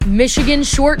Michigan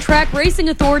Short Track Racing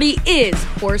Authority is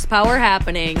Horsepower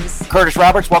Happenings. Curtis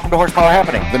Roberts, welcome to Horsepower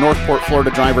Happening. The Northport,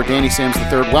 Florida driver Danny Sims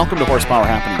III, welcome to Horsepower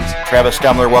Happenings. Travis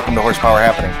Stemler, welcome to Horsepower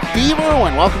Happening. Steve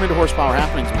Irwin, welcome into Horsepower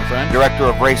Happenings, my friend. Director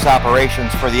of Race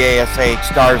Operations for the ASA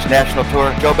Stars National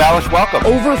Tour, Joe Ballish, welcome.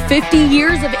 Over 50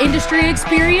 years of industry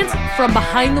experience, from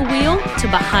behind the wheel to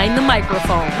behind the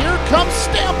microphone. Here comes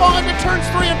Stambaugh into turns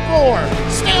 3 and 4.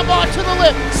 Stambaugh to the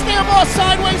lip, Stambaugh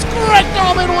sideways, Greg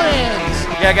Dahlman wins.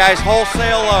 Yeah, guys,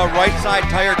 wholesale right side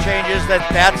tire changes.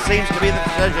 That seems to be the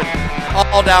decision.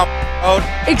 All down road.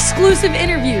 Exclusive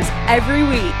interviews every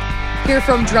week. Hear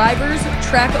from drivers,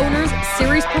 track owners,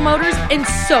 series promoters, and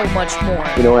so much more.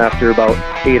 You know, after about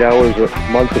 8 hours a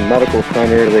month in medical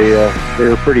center, they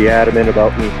were pretty adamant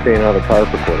about me staying out of the car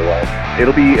for quite a while.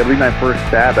 It'll be my first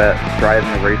stab at driving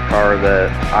a race car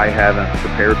that I haven't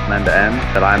prepared from end to end,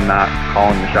 that I'm not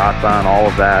calling the shots on, all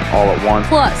of that, all at once.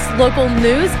 Plus, local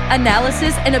news,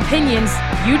 analysis, and opinions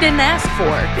you didn't ask for.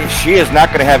 She is not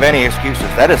going to have any excuses.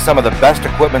 That is some of the best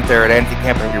equipment there at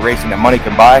Anti-Camping Racing that money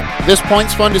can buy. This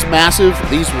points fund is massive.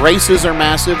 These races are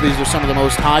massive. These are some of the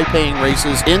most high-paying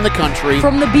races in the country.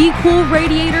 From the Be Cool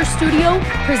Radiator Studio,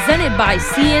 presented by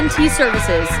CNT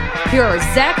Services, here are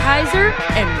Zach Heiser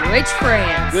and Rich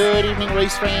France. Good evening,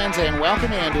 race fans, and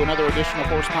welcome in to another edition of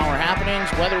Horsepower Happenings.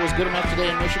 Weather was good enough today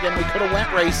in Michigan. We could have went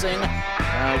racing.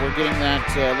 We're getting that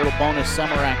little bonus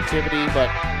summer activity, but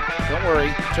don't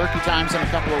worry. Turkey time's in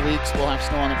a couple of weeks. We'll have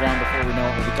snow on the ground before we know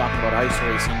it. We'll be talking about ice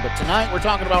racing. But tonight we're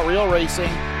talking about real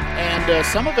racing, and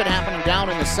some of it happening down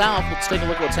in the south. Let's take a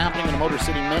look at what's happening in a Motor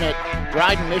City Minute.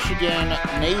 Dryden, Michigan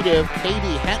native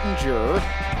Katie Hettinger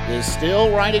is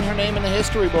still writing her name in the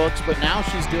history books, but now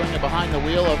she's doing it behind the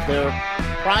wheel of their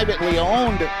privately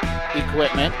owned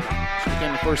equipment. She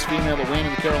became the first female to win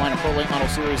in the Carolina Pro Late Model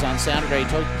Series on Saturday,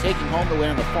 taking home the win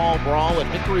in the Fall Brawl at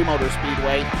Hickory Motor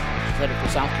Speedway. She's headed for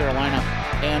South Carolina.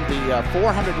 And the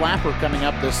 400 lapper coming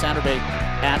up this Saturday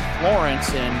at Florence.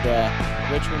 And,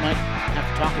 Rich, we might have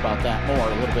to talk about that more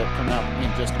a little bit coming up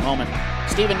in just a moment.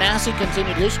 Stephen Nasse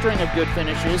continued his string of good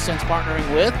finishes since partnering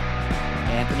with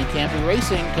Anthony Campy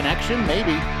Racing Connection,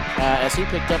 maybe, as he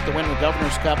picked up the win in the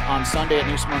Governor's Cup on Sunday at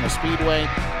New Smyrna Speedway.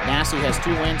 Nasse has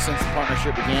 2 wins since the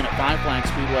partnership began at Five Flags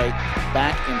Speedway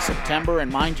back in September. And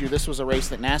mind you, this was a race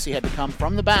that Nasse had to come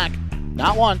from the back,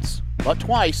 not once, but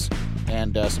twice.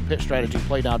 And some pit strategy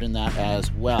played out in that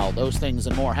as well. Those things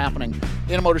and more happening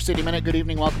in a Motor City Minute. Good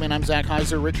evening, welcome in. I'm Zach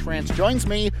Heiser. Rich France joins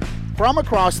me from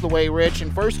across the way, Rich.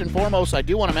 And first and foremost, I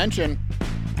do want to mention,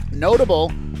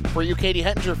 notable for you Katie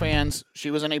Hettinger fans,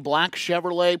 she was in a black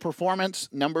Chevrolet Performance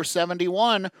number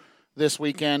 71 this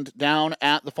weekend down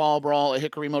at the Fall Brawl at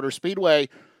Hickory Motor Speedway.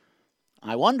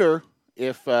 I wonder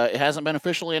if it hasn't been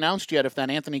officially announced yet if that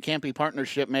Anthony Campy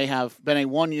partnership may have been a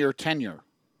 1-year tenure.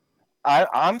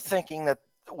 I'm thinking that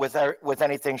with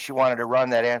anything she wanted to run,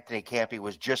 that Anthony Campy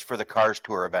was just for the Cars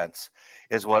Tour events,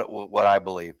 is what I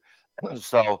believe.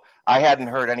 So I hadn't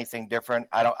heard anything different.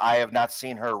 I have not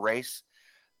seen her race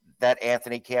that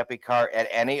Anthony Campy car at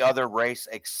any other race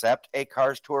except a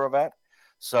Cars Tour event.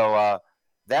 So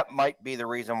that might be the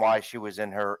reason why she was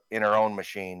in her own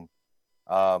machine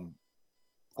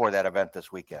for that event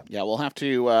this weekend. Yeah, we'll have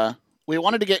to. We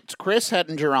wanted to get Chris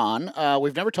Hettinger on.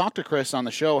 We've never talked to Chris on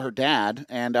the show, her dad,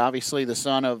 and obviously the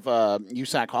son of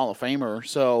USAC Hall of Famer.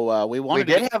 So we wanted.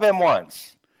 We did have him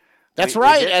once. That's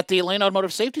right. At the Lane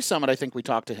Automotive Safety Summit, I think we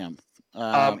talked to him.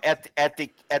 At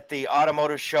the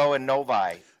automotive show in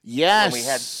Novi. Yes.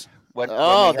 When we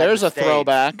had there's the a stage.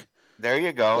 throwback. There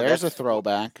you go. There's a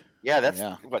throwback. Yeah, that's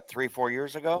 3-4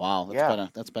 years ago. Wow,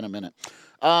 that's been a minute.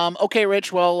 Okay,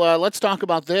 Rich. Well, let's talk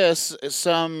about this.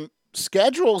 Some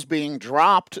schedules being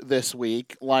dropped this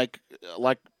week, like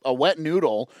a wet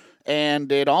noodle,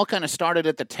 and it all kind of started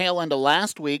at the tail end of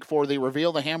last week for the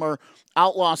Reveal the Hammer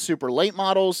Outlaw Super Late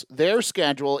Models. Their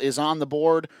schedule is on the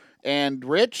board. And,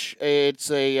 Rich,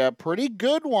 it's a pretty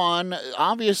good one.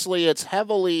 Obviously, it's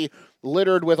heavily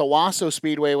littered with Owasso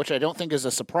Speedway, which I don't think is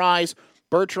a surprise.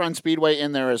 Birch Run Speedway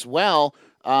in there as well.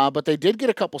 But they did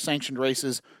get a couple sanctioned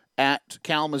races at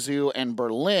Kalamazoo and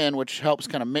Berlin, which helps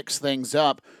kind of mix things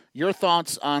up. Your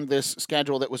thoughts on this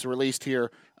schedule that was released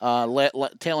here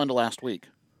tail end of last week?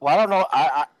 Well, I don't know.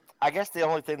 I guess the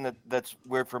only thing that's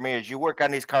weird for me is you work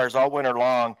on these cars all winter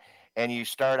long, and you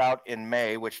start out in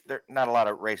May, which there not a lot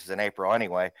of races in April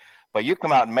anyway, but you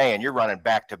come out in May and you're running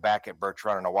back-to-back at Birch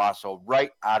Run and Owasso right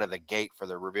out of the gate for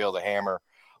the Reveal the Hammer.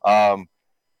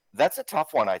 That's a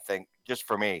tough one, I think, just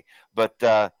for me. But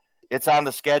it's on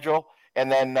the schedule. And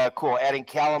then, adding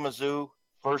Kalamazoo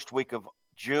first week of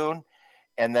June.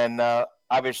 And then,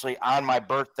 obviously, on my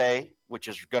birthday, which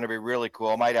is going to be really cool,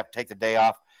 I might have to take the day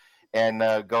off, and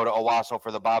go to Owasso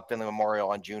for the Bob Finley Memorial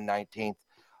on June 19th.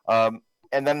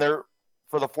 And then they're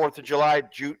for the 4th of July,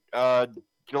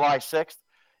 July 6th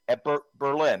at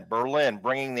Berlin. Berlin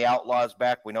bringing the Outlaws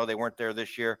back. We know they weren't there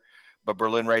this year, but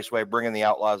Berlin Raceway bringing the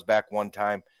Outlaws back one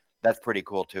time. That's pretty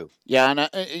cool too. Yeah, and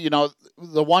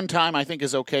the one time I think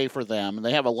is okay for them.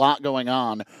 They have a lot going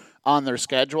on their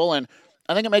schedule, and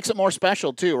I think it makes it more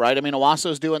special too, right? I mean,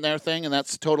 Owasso's doing their thing, and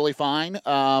that's totally fine.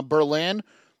 Berlin,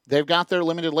 they've got their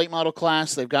limited late model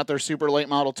class. They've got their super late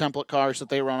model template cars that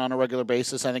they run on a regular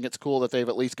basis. I think it's cool that they've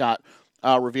at least got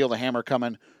Reveal the Hammer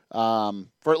coming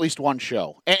for at least one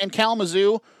show. And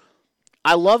Kalamazoo,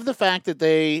 I love the fact that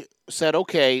they said,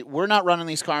 okay, we're not running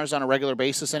these cars on a regular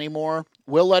basis anymore.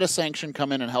 We'll let a sanction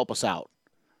come in and help us out.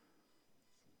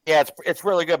 Yeah, it's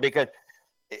really good because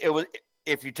it was.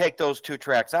 If you take those 2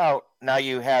 tracks out, now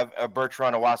you have a Birch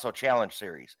Run Owasso Challenge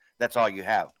Series. That's all you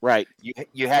have. Right.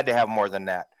 You had to have more than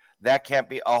that. That can't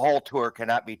be a whole tour.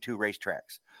 Cannot be 2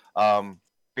 racetracks.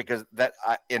 Because that,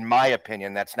 in my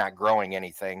opinion, that's not growing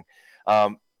anything.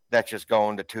 That's just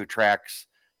going to 2 tracks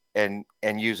and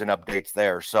using updates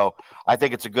there. So I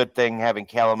think it's a good thing having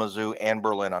Kalamazoo and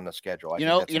Berlin on the schedule.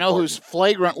 You know who's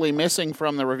flagrantly missing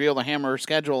from the Reveal the Hammer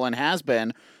schedule and has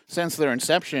been since their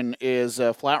inception is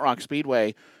Flat Rock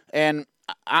Speedway. And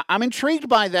I'm intrigued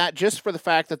by that just for the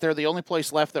fact that they're the only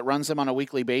place left that runs them on a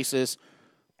weekly basis.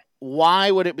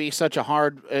 Why would it be such a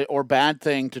hard or bad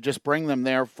thing to just bring them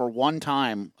there for one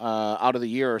time out of the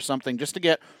year or something, just to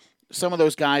get some of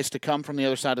those guys to come from the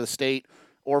other side of the state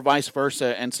or vice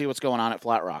versa and see what's going on at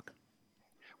Flat Rock?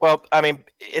 Well, I mean,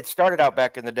 it started out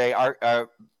back in the day.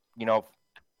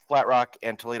 Flat Rock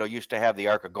and Toledo used to have the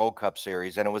ARCA Gold Cup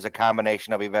Series, and it was a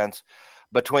combination of events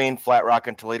between Flat Rock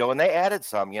and Toledo, and they added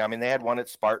some. They had one at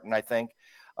Spartan, I think.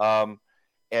 I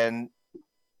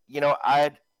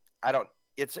don't.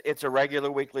 It's a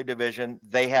regular weekly division.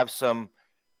 They have some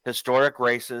historic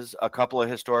races, a couple of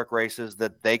historic races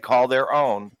that they call their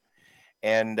own,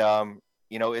 and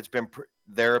it's been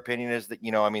their opinion is that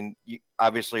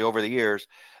obviously over the years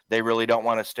they really don't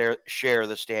want to share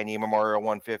the Stan Yee Memorial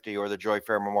 150 or the Joy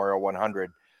Fair Memorial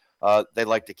 100. They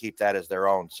like to keep that as their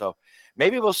own. So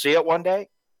maybe we'll see it one day.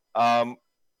 I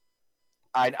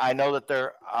know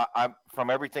that from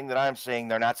everything that I'm seeing,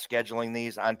 they're not scheduling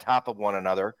these on top of one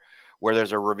another, where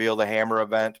there's a Reveal the Hammer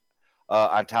event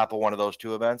on top of one of those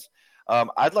 2 events.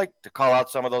 I'd like to call out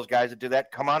some of those guys that do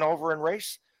that. Come on over and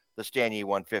race the Stan Yee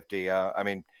 150.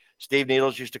 Steve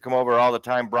Needles used to come over all the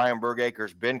time. Brian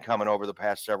Bergaker's been coming over the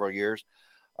past several years.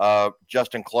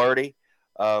 Justin Clardy.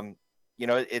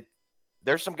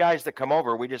 There's some guys that come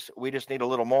over. We just need a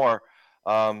little more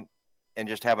and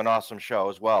just have an awesome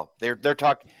show as well. They're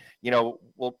talking,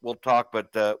 we'll talk,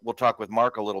 but we'll talk with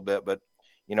Mark a little bit, but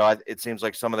it seems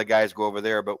like some of the guys go over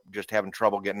there, but just having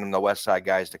trouble getting the West Side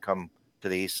guys to come to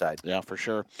the East Side. Yeah, for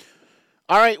sure.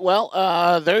 All right, well,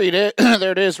 there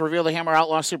it is. Reveal the Hammer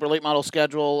Outlaw Super Late Model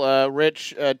schedule.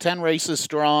 Rich, 10 races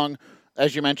strong.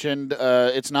 As you mentioned,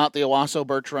 it's not the Owasso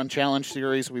Birch Run Challenge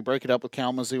Series. We break it up with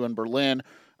Kalamazoo and Berlin.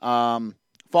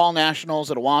 Fall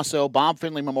Nationals at Owasso. Bob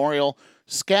Finley Memorial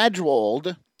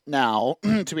scheduled now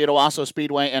to be at Owasso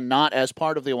Speedway and not as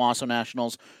part of the Owasso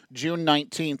Nationals. June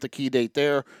 19th, the key date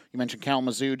there. You mentioned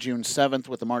Kalamazoo, June 7th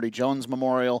with the Marty Jones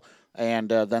Memorial. And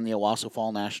then the Owasso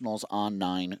Fall Nationals on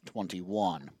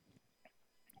 9/21.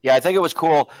 Yeah, I think it was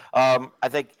cool. I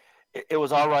think it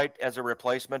was all right as a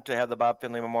replacement to have the Bob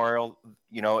Finley Memorial,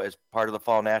 as part of the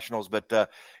Fall Nationals, but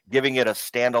giving it a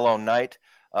standalone night,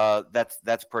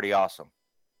 that's pretty awesome.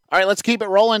 All right, let's keep it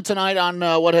rolling tonight on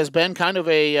what has been kind of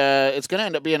it's going to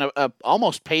end up being a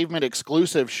almost pavement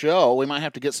exclusive show. We might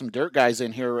have to get some dirt guys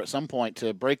in here at some point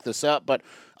to break this up, but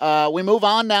we move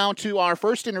on now to our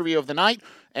first interview of the night.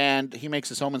 And he makes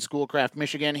his home in Schoolcraft,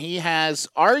 Michigan. He has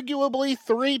arguably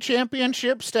 3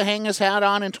 championships to hang his hat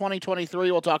on in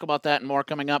 2023. We'll talk about that and more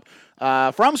coming up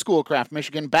from Schoolcraft,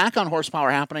 Michigan, back on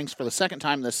Horsepower Happenings for the second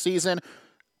time this season.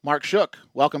 Mark Shook,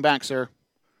 welcome back, sir.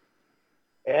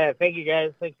 Yeah, thank you,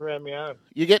 guys. Thanks for having me on.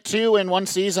 You get 2 in one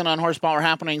season on Horsepower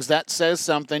Happenings. That says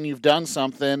something. You've done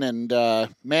something. And,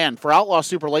 man, for Outlaw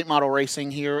Super Late Model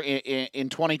Racing here in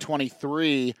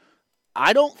 2023,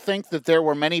 I don't think that there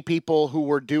were many people who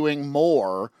were doing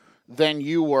more than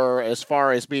you were as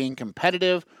far as being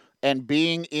competitive and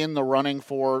being in the running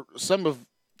for some of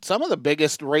the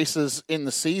biggest races in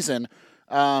the season.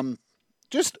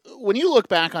 Just when you look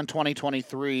back on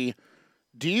 2023,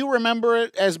 do you remember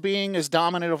it as being as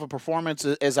dominant of a performance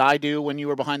as I do when you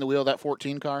were behind the wheel of that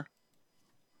 14 car?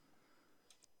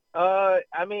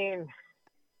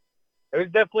 There was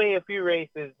definitely a few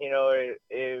races,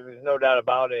 it was no doubt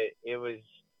about it. It was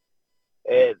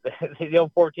the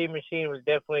old 14 machine was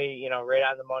definitely, right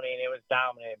on the money, and it was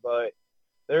dominant. But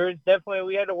there was definitely,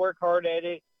 we had to work hard at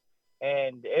it,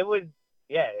 and it was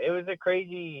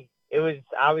it was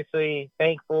obviously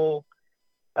thankful.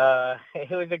 It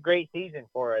was a great season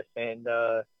for us, and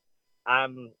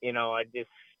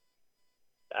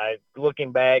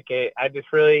looking back, I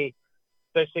just really,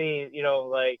 especially,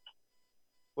 like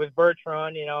with Birch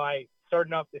Run, I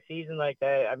starting off the season like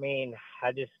that. I mean,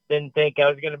 I just didn't think I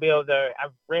was going to be able to.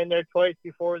 I've ran there twice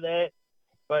before that,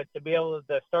 but to be able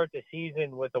to start the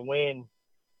season with a win,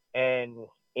 and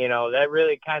that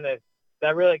really kind of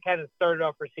started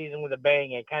off our season with a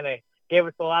bang. It kind of gave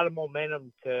us a lot of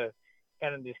momentum to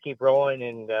kind of just keep rolling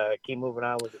and keep moving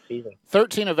on with the season.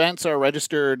 13 events are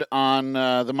registered on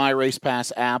the My Race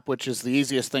Pass app, which is the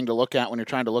easiest thing to look at when you're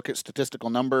trying to look at statistical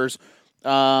numbers.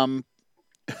 One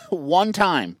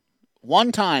time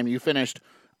you finished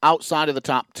outside of the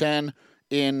top 10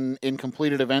 in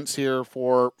completed events here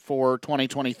for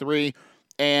 2023,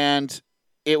 and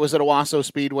it was at Owasso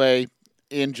Speedway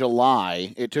in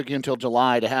July. It took you until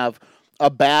July to have a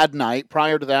bad night.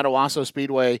 Prior to that, Owasso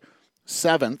Speedway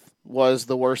 7th was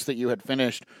the worst that you had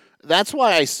finished. That's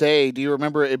why I say, do you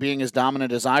remember it being as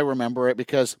dominant as I remember it?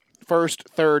 Because 1st,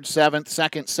 3rd,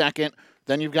 7th, 2nd,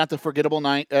 then you've got the forgettable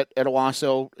night at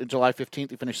Owasso, July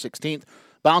 15th. You finished 16th.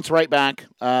 Bounce right back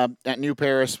at New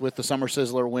Paris with the Summer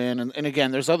Sizzler win. And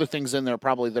again, there's other things in there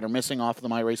probably that are missing off of the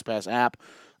My Race Pass app.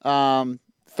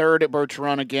 3rd at Birch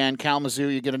Run again. Kalamazoo,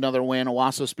 you get another win.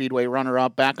 Owasso Speedway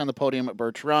runner-up, back on the podium at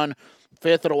Birch Run.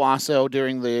 5th at Owasso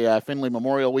during the Finley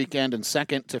Memorial Weekend, and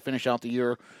 2nd to finish out the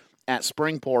year at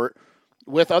Springport,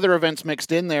 with other events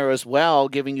mixed in there as well,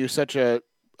 giving you such a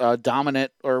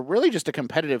dominant, or really just a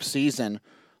competitive season.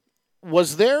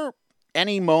 Was there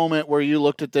any moment where you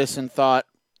looked at this and thought,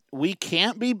 we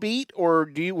can't be beat, or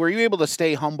were you able to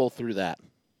stay humble through that?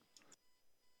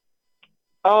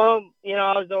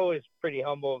 I was always pretty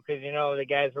humble because, the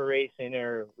guys we're racing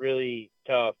are really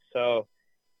tough. So,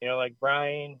 like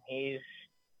Brian, he's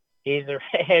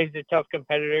a tough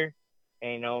competitor.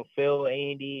 And, Phil,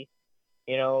 Andy,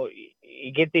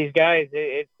 you get these guys,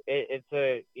 it's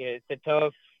a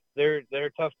tough, they're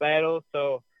a tough battle.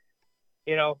 So,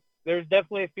 there's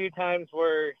definitely a few times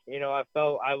where, I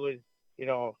felt I was,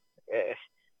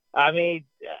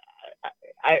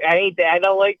 I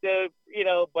don't like the,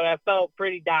 but I felt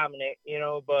pretty dominant,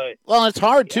 but. Well, it's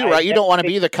hard too, right? You don't want to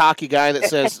be the cocky guy that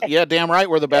says, yeah, damn right,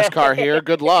 we're the best car here.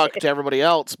 Good luck to everybody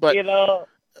else. But,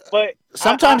 but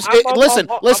sometimes,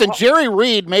 listen, Jerry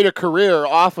Reed made a career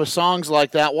off of songs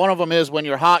like that. One of them is When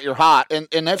You're Hot, You're Hot.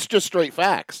 And that's just straight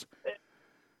facts.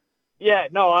 Yeah,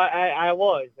 no, I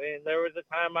was. And there was a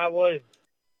time I was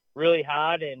really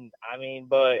hot. And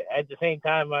but at the same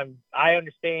time, I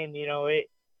understand, the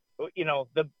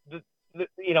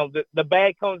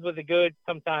bad comes with the good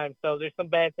sometimes. So there's some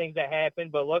bad things that happen,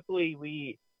 but luckily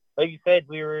we, like you said,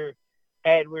 we're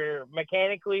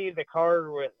mechanically, the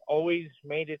car always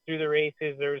made it through the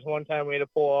races. There was one time we had to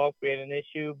pull off, we had an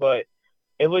issue, but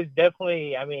it was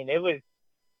definitely,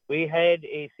 we had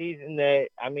a season that,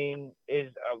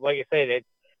 is, like I said,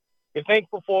 you're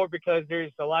thankful for, because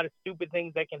there's a lot of stupid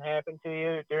things that can happen to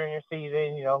you during your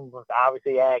season, with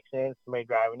obviously accidents, somebody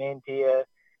driving into you,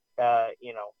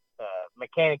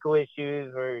 mechanical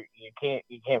issues where you can't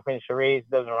finish the race,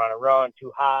 doesn't run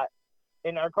too hot.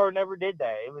 And our car never did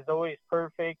that. It was always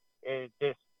perfect. It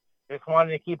just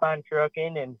wanted to keep on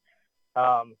trucking, and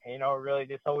really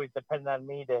just always depended on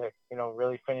me to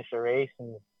really finish the race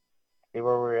and see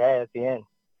where we're at the end.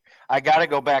 I got to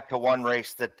go back to one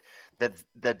race that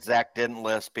Zach didn't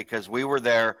list, because we were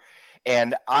there,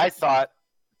 and I thought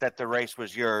that the race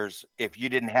was yours if you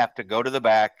didn't have to go to the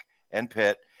back and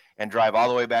pit and drive all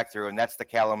the way back through, and that's the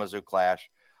Kalamazoo Clash.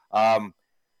 Brian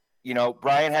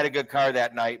had a good car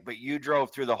that night, but you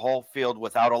drove through the whole field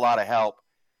without a lot of help.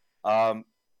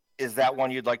 Is that one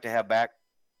you'd like to have back?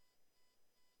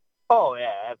 Oh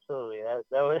yeah, absolutely.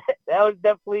 That was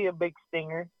definitely a big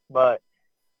stinger, but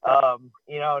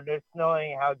just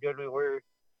knowing how good we were,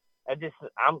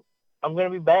 I'm gonna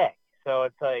be back. So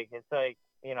it's like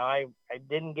I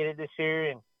didn't get it this year,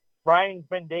 and Brian's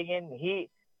been digging.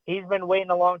 He's been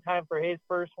waiting a long time for his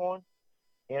first one.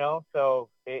 So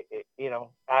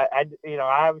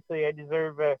obviously I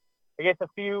deserve I guess a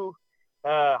few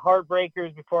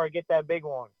heartbreakers before I get that big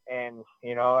one, and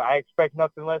I expect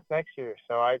nothing less next year.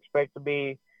 So I expect to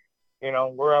be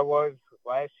where I was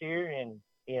last year, and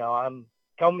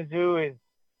Kalamazoo is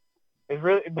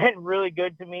really been really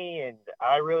good to me, and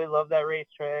I really love that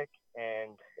racetrack,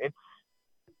 and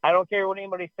I don't care what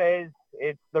anybody says,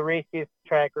 it's the raciest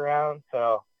track around.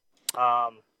 So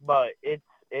but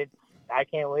I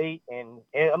can't wait. And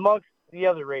amongst the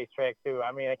other racetracks too.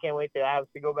 I mean, I can't wait to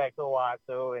obviously go back to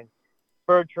Owasso and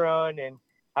Bertrand, and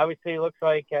obviously it looks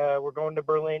like we're going to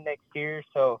Berlin next year.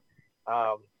 So,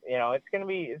 it's gonna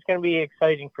be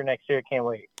exciting for next year. Can't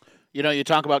wait. You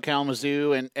talk about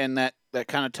Kalamazoo and that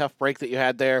kind of tough break that you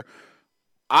had there.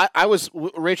 I was,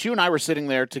 Rich, you and I were sitting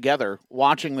there together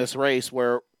watching this race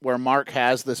where Mark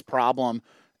has this problem,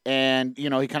 and he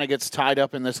kind of gets tied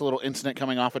up in this little incident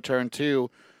coming off of turn 2.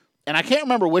 And I can't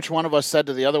remember which one of us said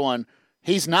to the other one,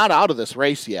 he's not out of this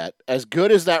race yet. As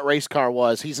good as that race car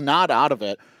was, he's not out of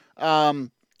it.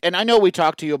 And I know we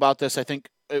talked to you about this. I think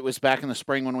it was back in the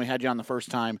spring when we had you on the first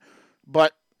time.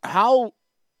 But how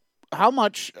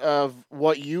much of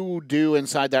what you do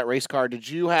inside that race car did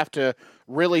you have to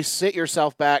really sit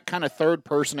yourself back, kind of third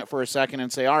person it for a second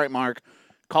and say, all right, Mark,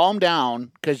 calm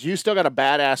down, because you still got a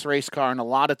badass race car and a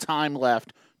lot of time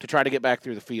left to try to get back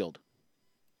through the field?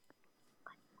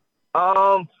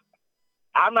 I'm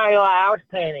not gonna lie, I was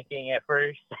panicking at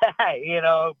first,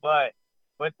 but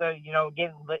with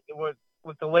the,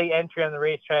 with the late entry on the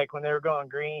racetrack when they were going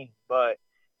green. But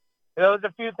there was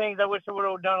a few things I wish I would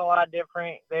have done a lot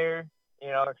different there,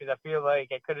 because I feel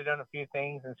like I could have done a few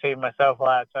things and saved myself a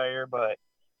lot of tire. But,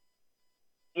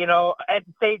 at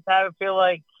the same time, I feel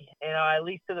like, at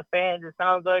least to the fans, it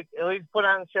sounds like at least put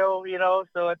on a show,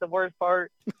 so at the worst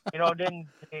part,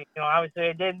 obviously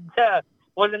I didn't,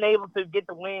 wasn't able to get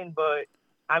the win, but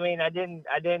I mean, I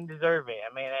didn't deserve it.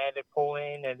 I mean, I had to pull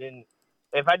in.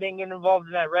 If I didn't get involved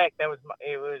in that wreck, it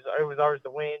was ours to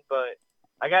win, but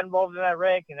I got involved in that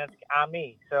wreck, and that's on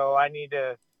me. So I need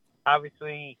to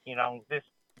obviously,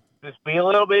 just be a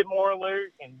little bit more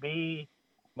alert and be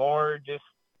more just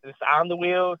on the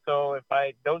wheel. So if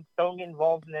I don't get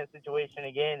involved in that situation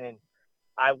again, and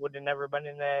I would have never been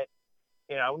in that,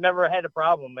 never had a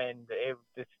problem, and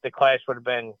the clash would have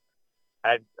been,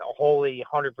 I'd wholly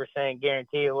 100%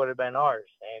 guarantee it would have been ours.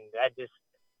 And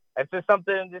that's just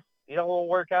something we'll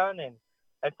work on, and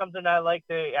that's something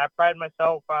I pride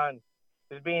myself on,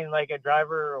 just being like a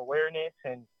driver awareness,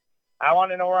 and I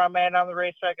want to know where I'm at on the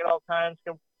racetrack at all times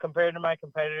compared to my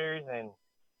competitors. And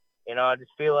I just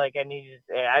feel like I need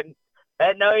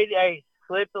that night I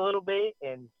slipped a little bit,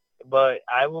 but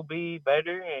I will be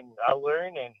better, and I'll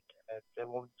learn, and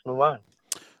we'll just move on.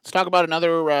 Let's talk about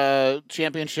another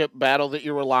championship battle that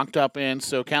you were locked up in.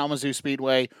 So Kalamazoo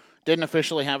Speedway didn't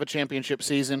officially have a championship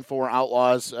season for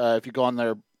Outlaws. If you go on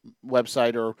their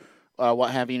website or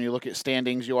what have you, and you look at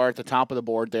standings, you are at the top of the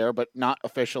board there, but not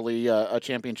officially a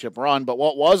championship run. But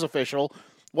what was official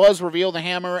was Reveal the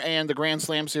Hammer and the Grand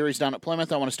Slam Series down at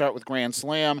Plymouth. I want to start with Grand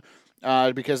Slam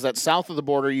because that's south of the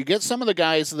border. You get some of the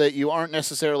guys that you aren't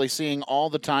necessarily seeing all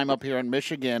the time up here in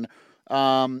Michigan.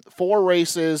 4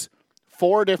 races,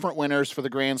 4 different winners for the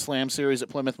Grand Slam Series at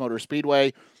Plymouth Motor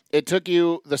Speedway. It took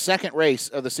you the second race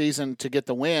of the season to get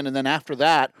the win, and then after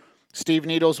that, Steve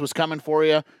Needles was coming for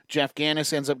you. Jeff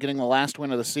Gannis ends up getting the last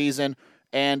win of the season,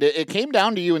 and it came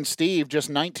down to you and Steve. Just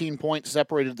 19 points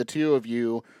separated the two of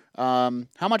you.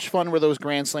 How much fun were those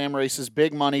Grand Slam races?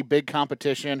 Big money, big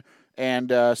competition, and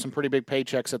some pretty big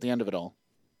paychecks at the end of it all.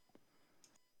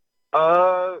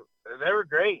 They were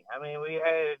great. I mean, we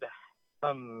had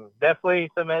definitely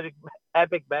some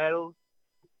epic battles.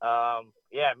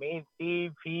 Me and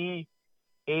Steve, he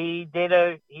did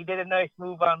a nice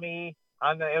move on me.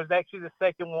 It was actually the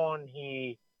second one.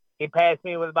 He passed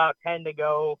me with about 10 to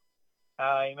go.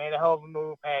 He made a hell of a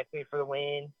move, passed me for the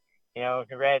win.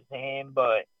 Congrats to him.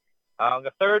 But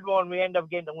the third one, we ended up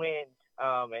getting the win,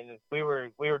 and we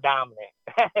were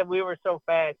dominant. We were so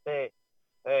fast that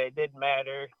it didn't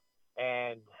matter,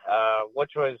 and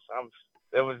which was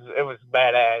it was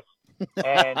badass.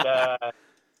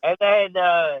 And then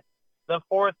the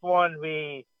fourth one,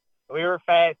 we were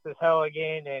fast as hell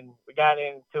again, and we got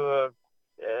into a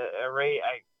race.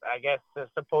 I guess a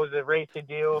supposed racing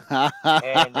deal.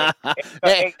 And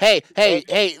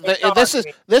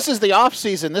this is the off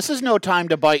season. This is no time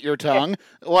to bite your tongue.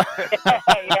 yeah,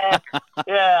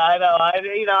 I know.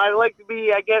 I like to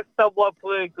be, I guess, somewhat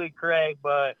politically correct,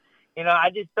 but I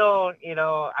just don't. It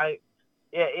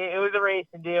was a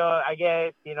racing deal, I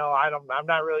guess. I'm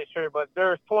not really sure, but there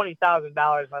was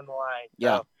 $20,000 on the line.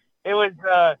 Yeah. So it was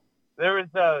there was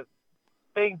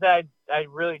things that I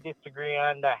really disagree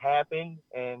on that happened,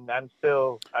 and I'm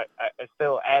still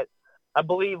I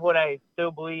believe what I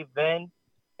still believe then,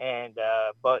 and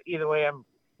but either way, I'm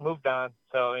moved on.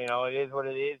 So it is what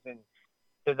it is, and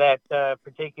to that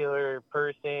particular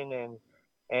person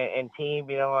and team,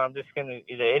 I'm just gonna.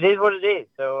 It is what it is.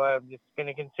 So I'm just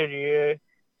gonna consider you,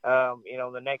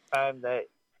 the next time that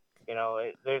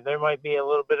there might be a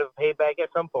little bit of payback at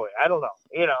some point. I don't know.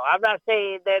 I'm not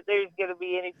saying that there's going to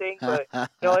be anything, but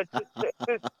it's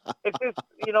just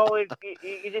you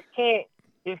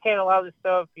just can't allow this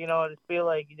stuff. I just feel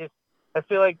like just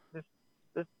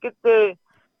get the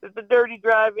dirty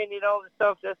driving, the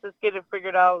stuff. Let's just get it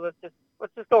figured out. Let's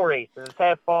just go racing. Let's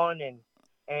have fun and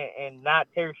not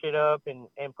tear shit up and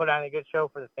put on a good show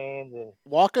for the fans. And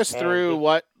walk us through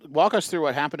what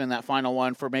happened in that final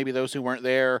one for maybe those who weren't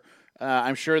there.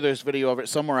 I'm sure there's video of it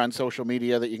somewhere on social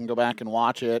media that you can go back and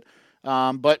watch it.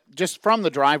 But just from the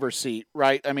driver's seat,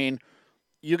 right? I mean,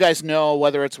 you guys know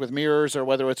whether it's with mirrors or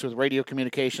whether it's with radio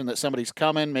communication that somebody's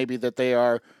coming, maybe that they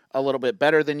are a little bit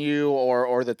better than you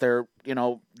or that they're,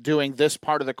 doing this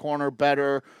part of the corner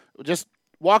better. Just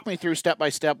walk me through step by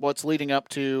step what's leading up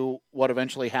to what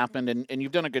eventually happened. And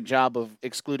you've done a good job of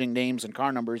excluding names and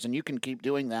car numbers, and you can keep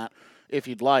doing that if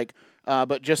you'd like.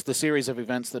 But just the series of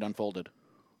events that unfolded.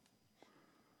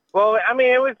 Well, I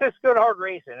mean, it was just good, hard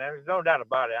racing. There's no doubt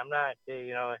about it. I'm not,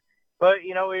 but,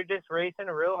 we were just racing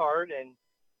real hard. And,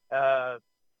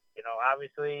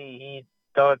 obviously he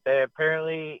thought that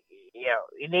apparently,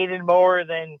 he needed more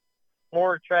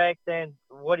track than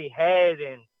what he had.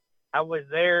 And I was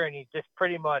there, and he just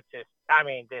pretty much just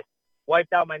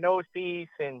wiped out my nose piece.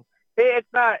 And it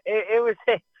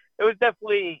was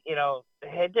definitely,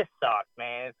 it just sucked,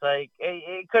 man. It's like,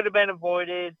 it could have been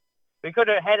avoided. We could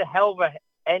have had a hell of a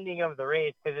ending of the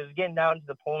race because it was getting down to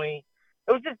the point.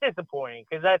 It was just disappointing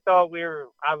because I thought we were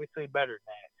obviously better than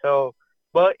that. So,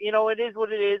 but it is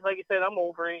what it is. Like I said, I'm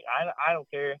over it. I don't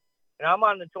care. And I'm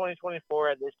on the 2024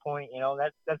 at this point.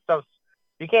 That stuff's,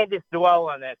 you can't just dwell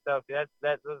on that stuff. That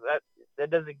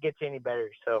doesn't get you any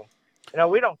better. So,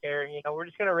 we don't care. We're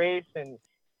just gonna race and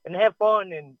have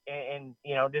fun and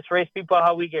just race people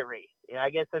how we get raced. I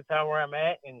guess that's where I'm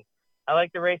at. And I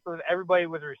like to race with everybody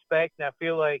with respect. And I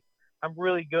feel like I'm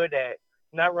really good at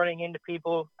not running into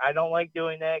people. I don't like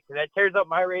doing that because that tears up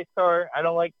my race car. I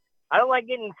don't like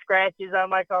getting scratches on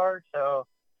my car. So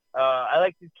I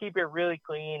like to keep it really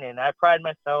clean, and I pride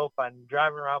myself on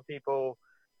driving around people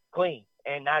clean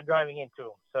and not driving into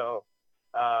them. So,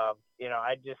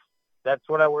 that's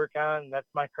what I work on. That's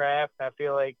my craft. I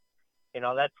feel like,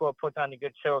 that's what puts on a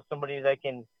good show. Somebody that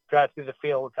can drive through the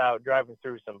field without driving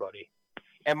through somebody.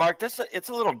 And Mark, it's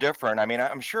a little different. I mean,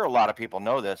 I'm sure a lot of people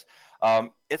know this.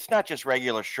 It's not just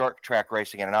regular short track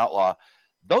racing in an Outlaw.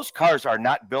 Those cars are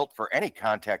not built for any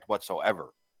contact whatsoever,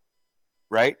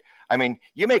 right? I mean,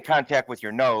 you make contact with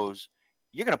your nose,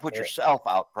 you're going to put yourself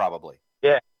out probably.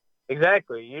 Yeah,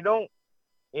 exactly. You don't,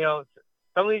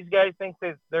 some of these guys think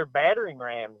that they're battering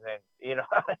rams, and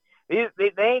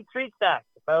they ain't street stock,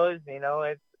 fellas.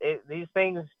 These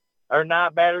things are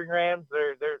not battering rams.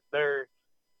 They're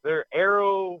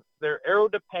aero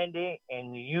dependent,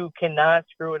 and you cannot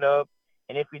screw it up.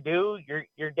 And if you do,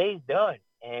 your day's done.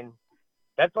 And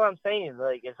that's what I'm saying.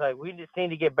 Like, it's like we just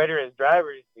need to get better as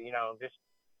drivers. Just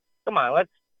come on, let's.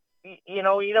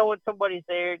 When somebody's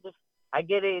there, just I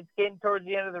get it. It's getting towards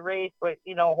the end of the race, but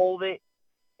hold it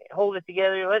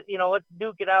together. Let's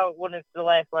duke it out when it's the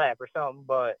last lap or something.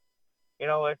 But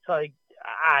it's like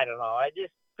I don't know. I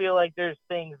just feel like there's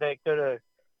things that could have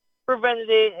prevented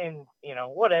it, and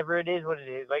whatever, it is what it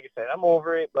is. Like I said, I'm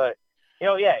over it, but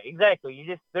yeah,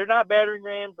 exactly. They're not battering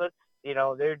rams.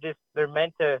 They're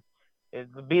meant to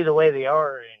be the way they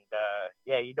are, and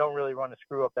you don't really want to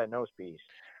screw up that nose piece.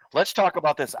 Let's talk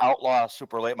about this Outlaw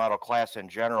Super Late Model class in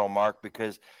general, Mark,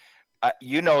 because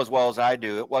as well as I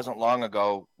do, it wasn't long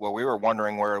ago where we were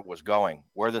wondering where it was going,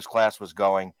 where this class was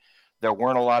going. There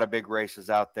weren't a lot of big races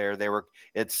out there.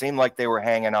 It seemed like they were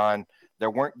hanging on.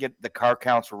 The car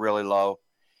counts were really low.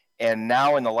 And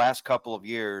now in the last couple of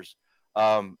years,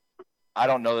 I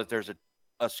don't know that there's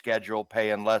a schedule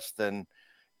paying less than,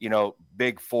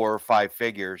 big 4 or 5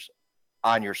 figures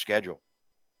on your schedule.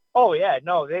 Oh yeah,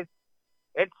 no,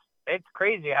 it's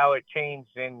crazy how it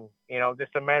changed in,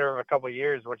 just a matter of a couple of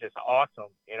years, which is awesome.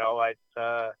 It's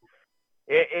a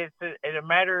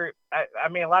matter. I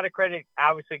mean, a lot of credit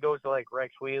obviously goes to like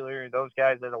Rex Wheeler, those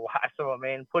guys that are awesome,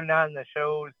 man, putting on the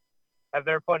shows that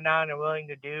they're putting on and willing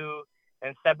to do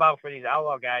and step out for these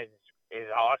Outlaw guys is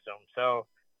awesome. So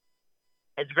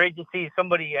it's great to see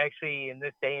somebody actually in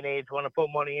this day and age want to put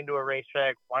money into a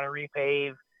racetrack, want to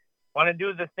repave, want to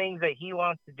do the things that he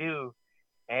wants to do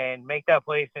and make that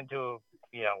place into,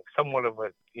 somewhat of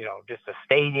a, just a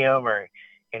stadium or,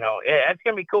 that's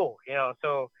going to be cool,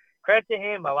 so credit to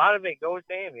him. A lot of it goes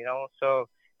to him, so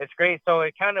it's great. So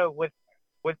it kind of with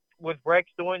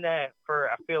Rex doing that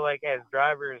I feel like as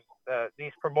drivers,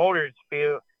 these promoters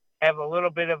have a little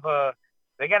bit of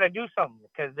they got to do something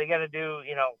because they got to do,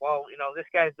 this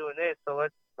guy's doing this. So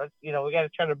we got to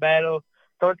try to battle.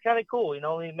 So it's kind of cool,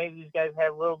 maybe these guys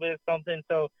have a little bit of something.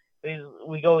 So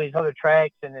we go these other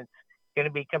tracks, and it's going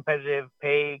to be competitive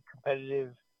pay,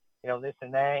 competitive, this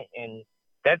and that. And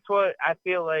that's what I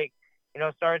feel like,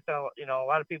 starts to, a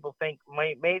lot of people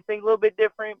may think a little bit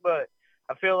different, but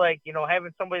I feel like,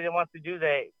 having somebody that wants to do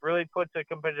that really puts a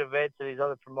competitive edge to these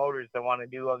other promoters that want to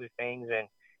do other things and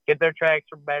get their tracks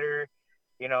better,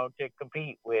 to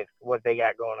compete with what they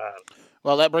got going on.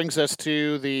 Well, that brings us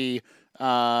to the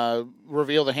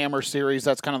Reveal the Hammer series.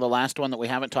 That's kind of the last one that we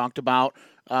haven't talked about.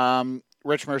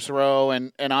 Rich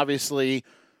Mercereau, and obviously,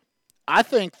 I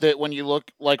think that when you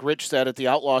look, like Rich said, at the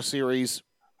Outlaw series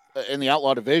in the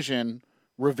Outlaw division,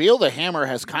 Reveal the Hammer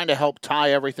has kind of helped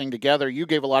tie everything together. You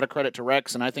gave a lot of credit to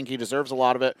Rex, and I think he deserves a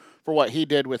lot of it for what he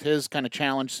did with his kind of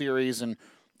challenge series and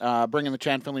bringing the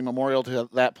Chad Finley Memorial to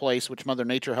that place, which Mother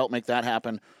Nature helped make that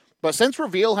happen. But since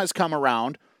Reveal has come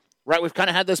around, right, we've kind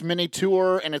of had this mini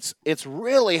tour, and it's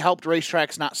really helped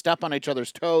racetracks not step on each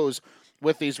other's toes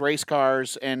with these race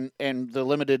cars and the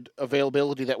limited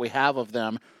availability that we have of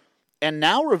them. And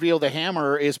now Reveal the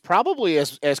Hammer is probably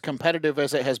as competitive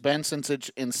as it has been since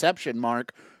its inception,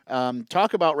 Mark.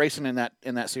 Talk about racing in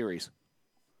that series.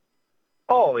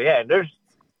 Oh, yeah. There's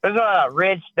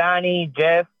Rich, Donnie,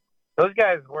 Jeff. Those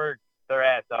guys work their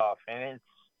ass off. And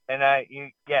a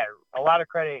lot of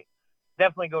credit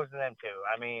definitely goes to them, too.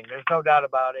 I mean, there's no doubt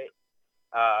about it.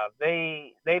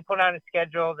 They put on a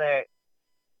schedule that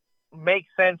makes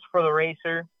sense for the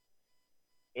racer,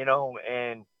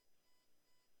 and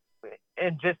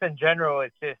just in general,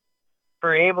 it's just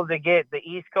for able to get the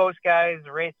East Coast guys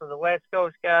race with the West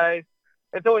Coast guys.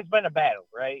 It's always been a battle,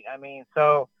 right? I mean,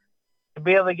 so to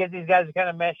be able to get these guys to kind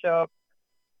of mesh up,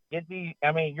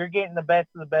 you're getting the best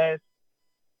of the best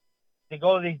to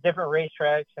go to these different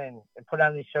racetracks and put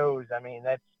on these shows. I mean,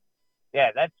 that's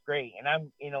great. And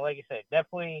I'm, like I said,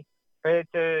 definitely credit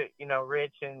to,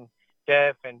 Rich and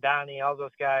Jeff and Donnie, all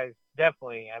those guys.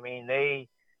 Definitely. I mean, they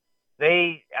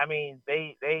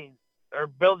are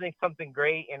building something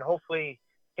great and hopefully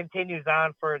continues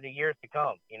on for the years to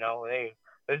come.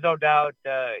 There's no doubt,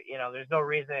 there's no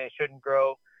reason it shouldn't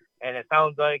grow. And it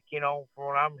sounds like, from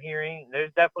what I'm hearing,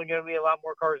 there's definitely going to be a lot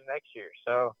more cars next year.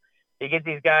 So you get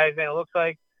these guys, and it looks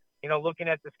like, looking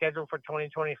at the schedule for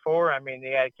 2024, I mean,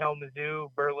 they had Kalamazoo,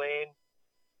 Berlin,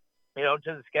 to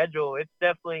the schedule. It's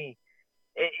definitely,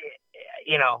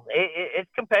 it's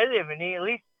competitive, and at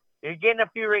least you're getting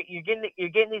you're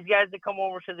getting these guys to come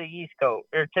over to the East Coast,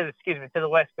 or to the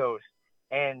West Coast,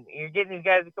 and you're getting these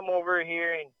guys to come over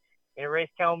here and race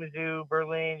Kalamazoo,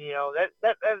 Berlin.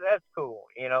 That's cool.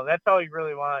 That's all you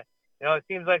really want. It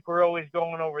seems like we're always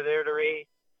going over there to race.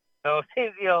 So it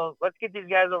seems, let's get these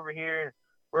guys over here.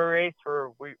 We're a race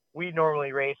we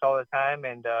normally race all the time,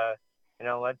 and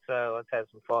let's have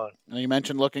some fun. You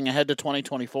mentioned looking ahead to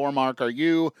 2024, Mark. Are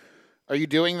you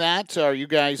doing that? Are you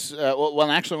guys?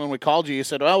 Actually, when we called you, you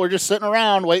said, "Well, we're just sitting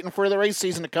around waiting for the race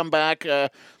season to come back." Are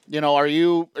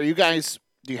you guys?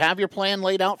 Do you have your plan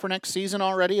laid out for next season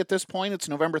already? At this point, it's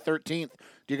November 13th.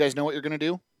 Do you guys know what you're going to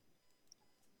do?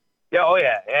 Yeah, oh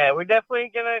yeah. We're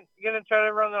definitely gonna try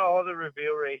to run all the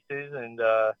reveal races, and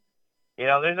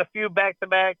there's a few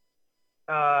back-to-back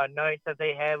nights that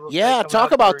they have. Yeah,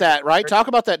 talk about that, right? Talk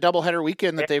about that doubleheader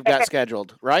weekend that they've got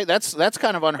scheduled, right? That's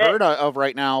kind of unheard of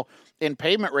right now in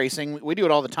pavement racing. We do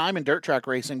it all the time in dirt track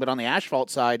racing, but on the asphalt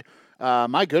side,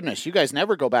 my goodness, you guys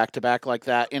never go back-to-back like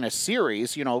that in a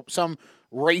series. Some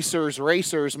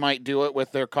racers might do it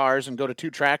with their cars and go to 2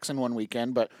 tracks in one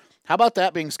weekend, but how about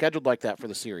that being scheduled like that for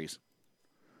the series?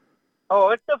 Oh,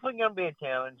 it's definitely going to be a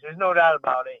challenge. There's no doubt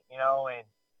about it,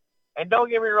 and don't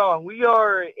get me wrong, we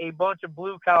are a bunch of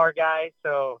blue-collar guys,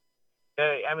 so,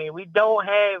 we don't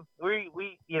have,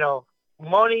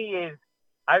 money is,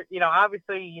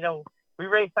 obviously, we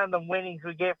race on the winnings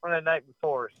we get from the night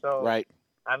before, so, right.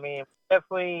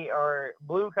 Definitely are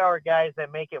blue-collar guys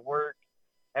that make it work,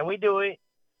 and we do it,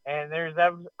 and there's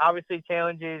obviously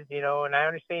challenges, and I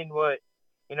understand what,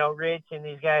 Rich and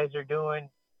these guys are doing,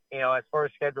 as far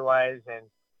as schedule-wise, and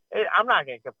I'm not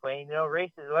going to complain,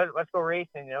 races, let's go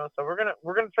racing, so we're going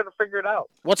to try to figure it out.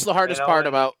 What's the hardest part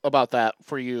about that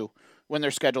for you when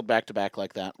they're scheduled back-to-back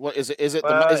like that? What is it? Is it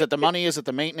the money? Is it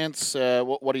the maintenance?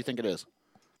 What do you think it is?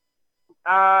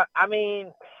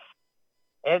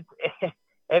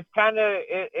 It's kind of,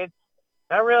 it's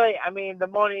not really, the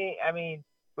money,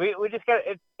 we just got,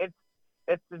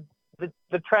 it's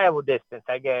the travel distance,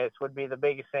 I guess, would be the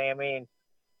biggest thing.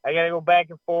 I got to go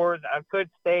back and forth. I could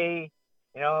stay,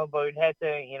 but we'd have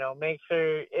to, make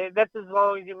sure that's as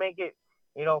long as you make it,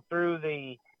 through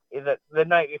the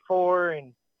night before.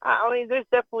 And there's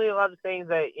definitely a lot of things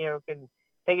that, can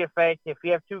take effect. If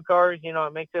you have 2 cars,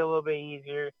 it makes it a little bit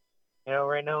easier.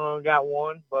 Right now we only got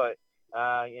 1, but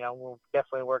we're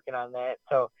definitely working on that.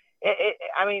 So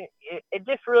it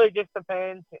just really just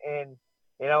depends, and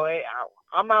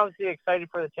I'm obviously excited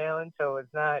for the challenge, so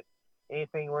it's not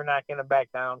anything we're not going to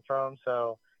back down from.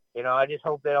 So I just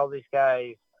hope that all these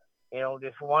guys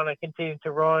just want to continue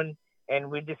to run, and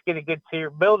we just get a good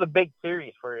series, build a big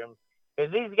series for them,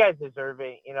 because these guys deserve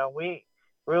it. We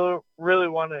really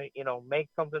want to make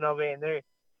something of it, and they're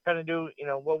trying to do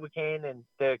what we can and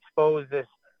to expose the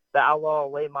outlaw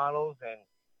late models, and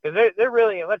because they're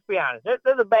really, let's be honest,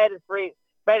 they're the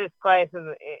baddest class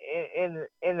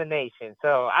in the nation.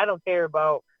 So I don't care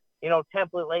about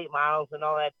template late models and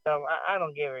all that stuff. I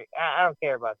don't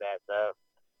care about that stuff.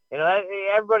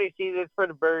 Everybody sees it for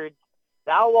the birds.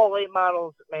 The outlaw late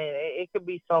models, man, it could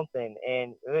be something,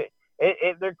 and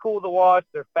they're cool to watch.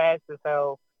 They're fast as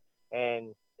hell,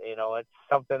 and it's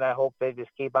something I hope they just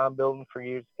keep on building for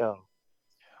years to come.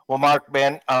 Well, Mark,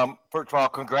 man, first of all,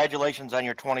 congratulations on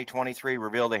your 2023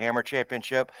 Reveal the Hammer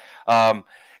Championship. And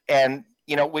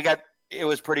it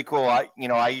was pretty cool. I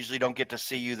usually don't get to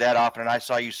see you that often, and I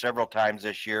saw you several times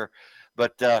this year.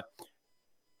 But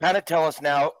kind of tell us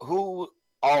now who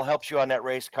all helps you on that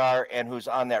race car, and who's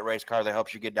on that race car that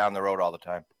helps you get down the road all the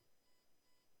time.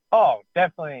 Oh,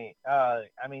 definitely.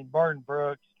 Barton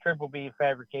Brooks, Triple B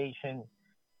Fabrication.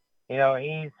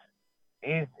 He's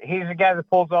the guy that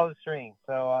pulls all the strings.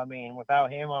 So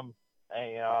without him, I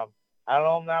don't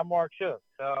know, I'm not Mark Shook.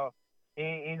 So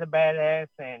he's a badass,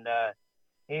 and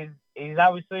he's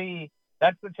obviously,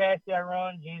 that's the chassis I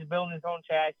run. He's building his own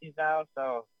chassis now,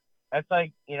 so that's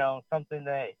like something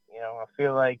that I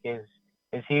feel like is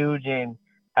huge, and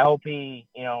I hope he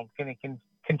can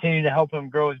continue to help him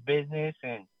grow his business,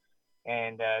 and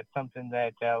it's something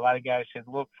that a lot of guys should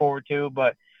look forward to.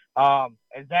 But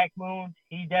as Zach Moon,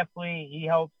 he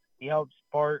helps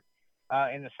Bart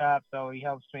in the shop, so he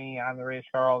helps me on the race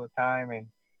car all the time, and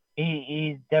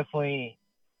he's definitely,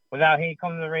 without him,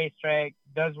 comes to the racetrack,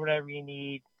 does whatever you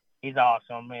need. He's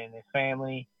awesome, and his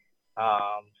family. Then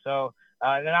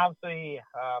obviously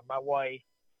my wife,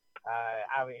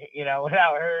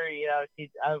 without her,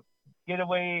 I get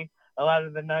away a lot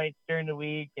of the nights during the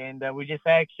week, and we just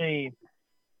actually,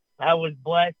 I was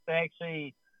blessed to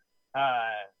actually,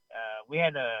 we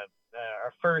had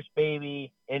our first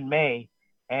baby in May,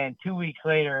 and 2 weeks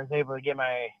later I was able to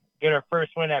get our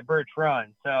first win at Birch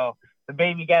Run. So the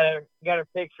baby got a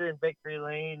picture in victory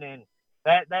lane, and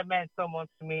that meant so much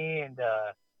to me. And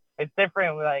it's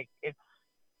different, like, it's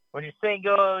when you're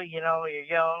single, you're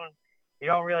young, you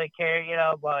don't really care,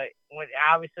 but when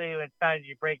times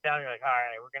you break down, you're like, all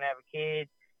right, we're gonna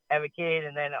have a kid,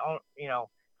 and then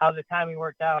how the timing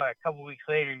worked out, a couple weeks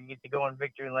later you get to go in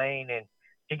victory lane, and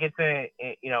you get to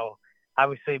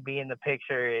obviously be in the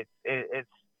picture.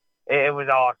 It was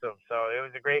awesome. So it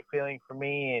was a great feeling for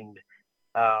me, and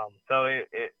so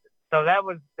that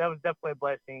was definitely a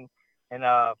blessing. And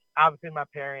obviously my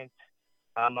parents,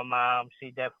 my mom, she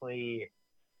definitely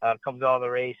comes to all the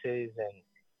races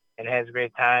and has a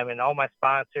great time, and all my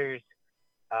sponsors,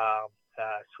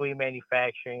 Sweet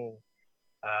Manufacturing,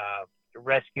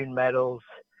 Rescued Metals,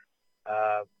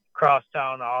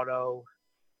 Crosstown Auto,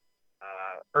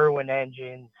 Irwin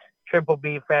Engines, Triple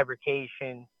B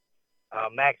Fabrication,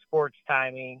 Max Sports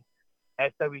Timing,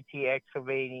 SWT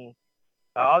Excavating.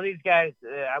 All these guys,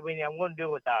 I wouldn't do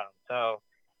it without them.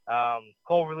 So,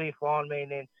 Coal Relief Lawn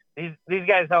Maintenance, these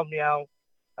guys help me out.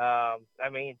 I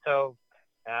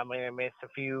missed a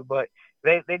few, but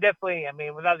they definitely,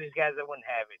 without these guys, I wouldn't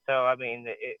have it. So,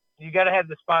 you got to have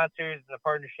the sponsors and the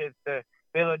partnerships to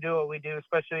be able to do what we do,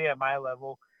 especially at my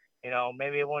level.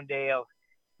 Maybe one day I'll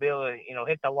be able to,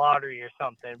 hit the lottery or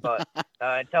something. But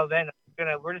until then,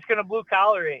 we're just gonna blue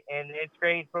collar it, and it's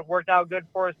great. It worked out good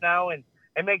for us now, and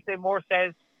it makes it more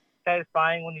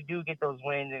satisfying when you do get those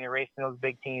wins and you're racing those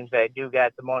big teams that do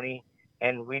got the money.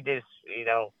 And we just,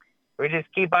 we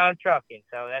just keep on trucking.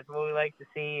 So that's what we like to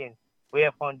see, and we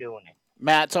have fun doing it.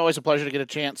 Matt, it's always a pleasure to get a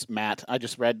chance. Matt, I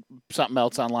just read something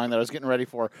else online that I was getting ready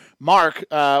for. Mark,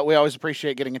 we always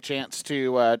appreciate getting a chance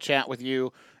to chat with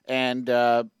you. And,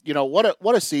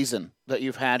 what a season that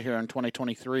you've had here in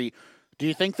 2023. Do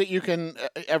you think that you can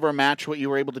ever match what you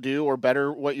were able to do, or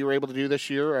better what you were able to do this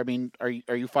year?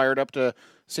 Are you fired up to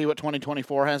see what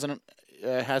 2024 has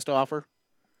to offer?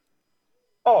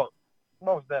 Oh,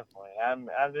 most definitely.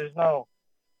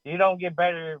 You don't get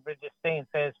better by just staying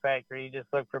satisfactory. You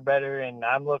just look for better, and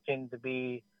I'm looking to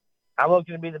be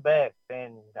the best,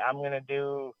 and I'm going to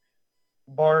do,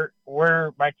 Bart,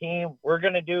 my team, we're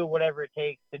going to do whatever it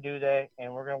takes to do that,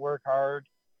 and we're going to work hard,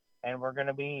 and we're going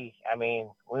to be, I mean,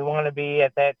 we want to be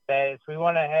at that status. We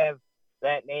want to have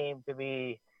that name to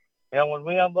be, you know, when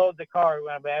we unload the car, we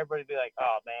want everybody to be like,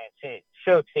 oh, man, shit,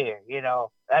 Shook's here. You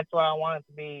know, that's what I want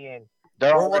it to be. And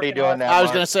they're we're already working doing on that. I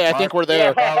was going to say, I think we're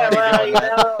there. Yeah, well, you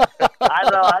know, I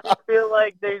don't know. I just feel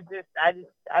like there's just, I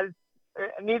just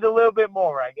need a little bit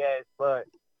more, I guess. But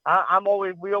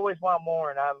we always want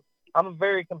more, and I'm a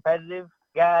very competitive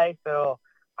guy. So,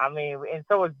 I mean, and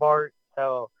so is Bart.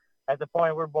 So, at the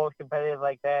point we're both competitive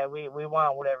like that, we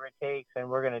want whatever it takes, and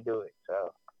we're going to do it.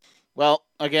 So. Well,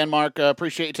 again, Mark,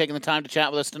 appreciate you taking the time to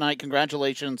chat with us tonight.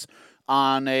 Congratulations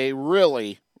on a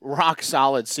really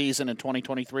rock-solid season in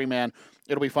 2023, man.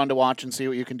 It'll be fun to watch and see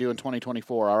what you can do in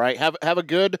 2024, all right? Have a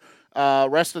good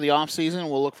rest of the offseason.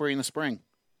 We'll look for you in the spring.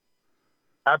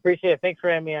 I appreciate it. Thanks for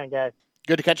having me on, guys.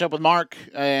 Good to catch up with Mark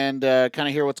and kind of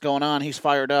hear what's going on. He's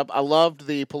fired up. I loved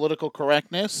the political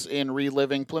correctness in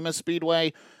reliving Plymouth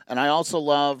Speedway, and I also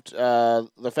loved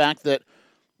the fact that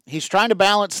he's trying to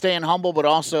balance staying humble, but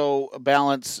also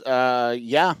balance,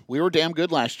 we were damn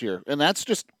good last year. And that's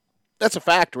a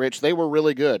fact, Rich. They were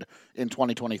really good in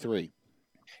 2023.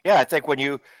 Yeah, I think when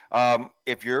you,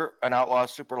 if you're an Outlaw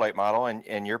Super Late Model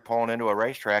and you're pulling into a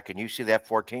racetrack and you see that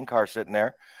 14 car sitting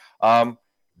there,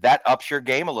 that ups your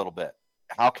game a little bit.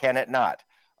 How can it not?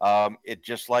 It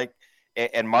just like,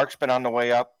 and Mark's been on the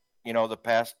way up, you know, the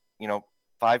past,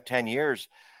 5-10 years.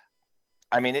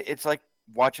 I mean, it's like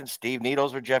watching Steve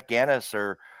Needles or Jeff Gannis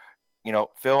or,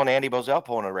 Phil and Andy Bozell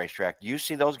pulling a racetrack. You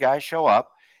see those guys show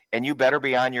up, and you better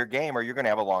be on your game or you're going to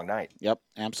have a long night. Yep,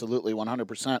 absolutely,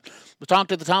 100%. We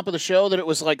talked at the top of the show that it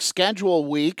was like schedule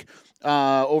week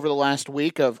over the last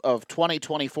week of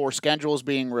 2024 schedules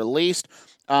being released.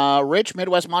 Rich,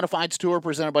 Midwest Modifieds Tour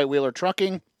presented by Wheeler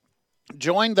Trucking,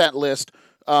 joined that list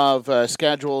of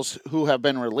schedules who have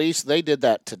been released. They did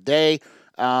that today.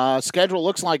 Schedule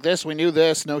looks like this. We knew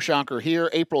this. No shocker here.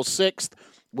 April 6th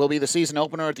will be the season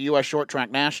opener at the U.S. Short Track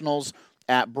Nationals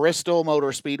at Bristol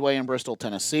Motor Speedway in Bristol,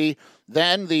 Tennessee.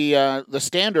 Then the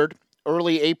standard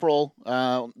early April.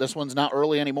 This one's not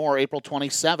early anymore. April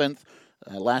 27th,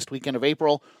 last weekend of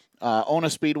April. Ona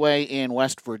Speedway in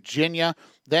West Virginia.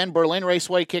 Then Berlin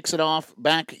Raceway kicks it off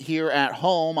back here at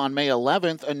home on May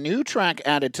 11th. A new track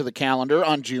added to the calendar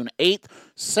on June 8th.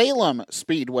 Salem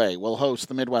Speedway will host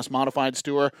the Midwest Modifieds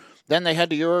Tour. Then they head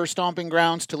to your stomping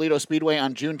grounds, Toledo Speedway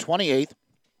on June 28th.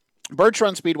 Birch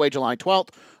Run Speedway July 12th.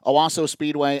 Owasso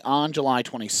Speedway on July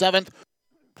 27th.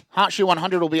 Hot Shoe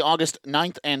 100 will be August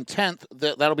 9th and 10th.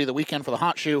 That'll be the weekend for the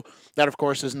Hot Shoe. That, of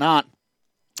course, is not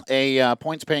a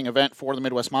points-paying event for the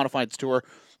Midwest Modifieds Tour.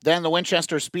 Then the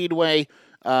Winchester Speedway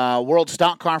World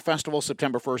Stock Car Festival,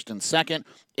 September 1st and 2nd.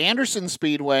 Anderson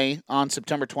Speedway on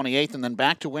September 28th, and then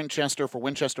back to Winchester for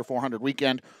Winchester 400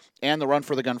 weekend, and the Run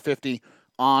for the Gun 50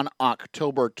 on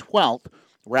October 12th.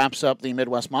 Wraps up the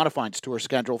Midwest Modifieds Tour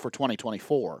schedule for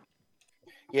 2024.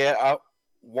 Yeah,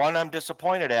 one I'm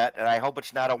disappointed at, and I hope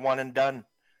it's not a one-and-done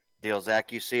deal,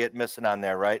 Zach. You see it missing on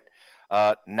there, right?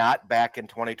 Not back in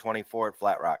 2024 at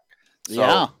Flat Rock.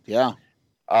 So, yeah.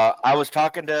 I was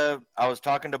talking to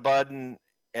Bud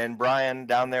and Brian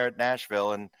down there at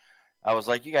Nashville, and I was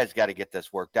like, you guys got to get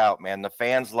this worked out, man. The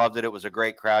fans loved it. It was a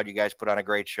great crowd. You guys put on a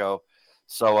great show.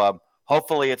 So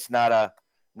hopefully it's not a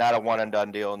one and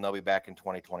done deal, and they'll be back in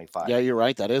 2025. Yeah, you're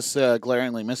right. That is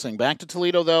glaringly missing. Back to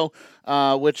Toledo,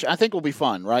 though, which I think will be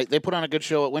fun, right? They put on a good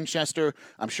show at Winchester.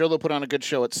 I'm sure they'll put on a good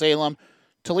show at Salem.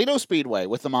 Toledo Speedway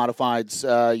with the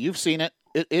Modifieds. You've seen it.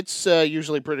 It's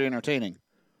usually pretty entertaining.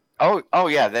 Oh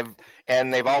yeah.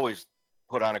 They've always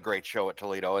put on a great show at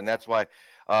Toledo, and that's why,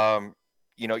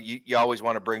 you always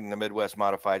want to bring the Midwest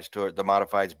Modifieds to the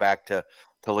Modifieds back to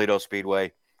Toledo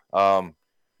Speedway.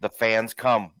 The fans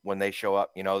come when they show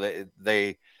up.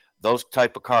 Those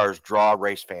type of cars draw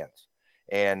race fans,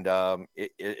 and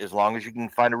as long as you can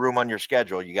find a room on your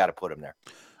schedule, you got to put them there.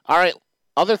 All right.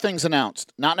 Other things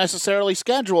announced, not necessarily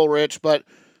schedule, Rich, but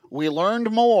we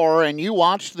learned more, and you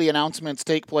watched the announcements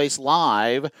take place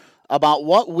live about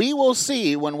what we will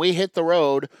see when we hit the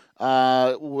road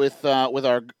with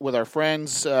our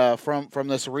friends from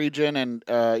this region, and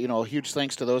huge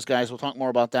thanks to those guys. We'll talk more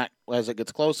about that as it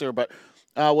gets closer. But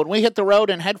when we hit the road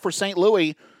and head for St.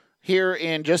 Louis here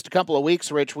in just a couple of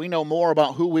weeks, Rich, we know more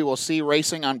about who we will see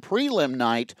racing on prelim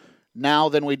night now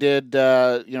than we did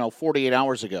 48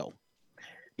 hours ago.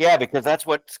 Yeah, because that's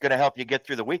what's going to help you get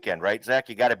through the weekend, right, Zach?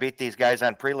 You got to beat these guys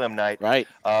on prelim night, right?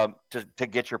 To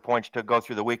get your points to go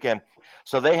through the weekend.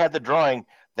 So they had the drawing.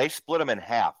 They split them in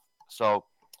half. So,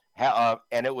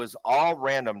 and it was all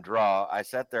random draw. I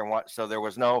sat there and watched. So there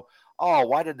was no,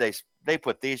 why did they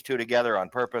put these two together on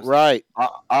purpose? Right.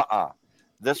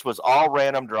 This was all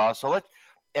random draw. So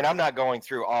and I'm not going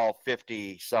through all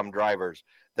 50 some drivers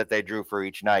that they drew for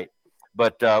each night,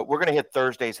 but we're going to hit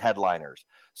Thursday's headliners.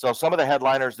 So some of the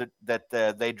headliners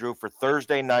that they drew for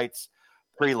Thursday night's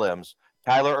prelims: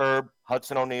 Tyler Erb,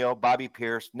 Hudson O'Neill, Bobby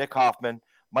Pierce, Nick Hoffman,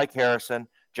 Mike Harrison,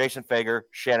 Jason Fager,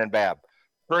 Shannon Babb.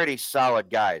 Pretty solid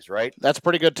guys, right? That's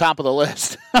pretty good top of the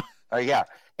list. Yeah.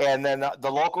 And then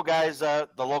the local guys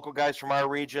from our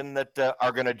region that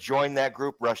are going to join that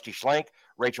group: Rusty Schlenk,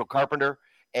 Rachel Carpenter,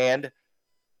 and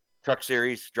Truck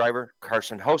Series driver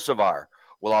Carson Hosevar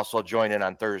will also join in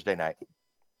on Thursday night.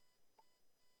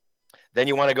 Then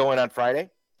you want to go in on Friday?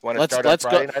 Let's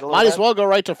go. Might as well go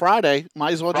right to Friday.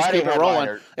 Might as well just keep it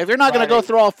rolling. If you're not going to go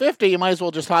through all 50, you might as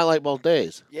well just highlight both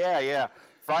days. Yeah.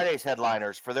 Friday's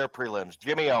headliners for their prelims: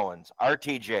 Jimmy Owens,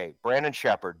 RTJ, Brandon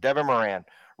Shepard, Devin Moran,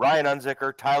 Ryan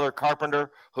Unzicker, Tyler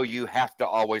Carpenter, who you have to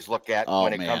always look at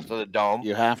when it comes to the Dome.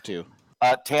 You have to.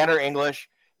 Tanner English,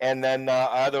 and then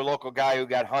other local guy who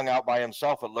got hung out by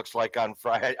himself, it looks like, on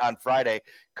Friday,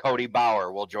 Cody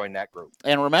Bauer will join that group.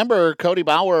 And remember, Cody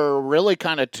Bauer really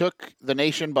kind of took the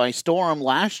nation by storm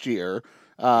last year.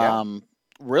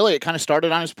 Really, it kind of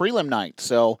started on his prelim night.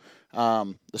 So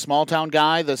the small town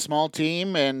guy, the small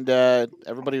team, and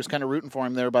everybody was kind of rooting for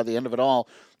him there by the end of it all.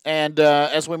 And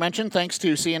as we mentioned, thanks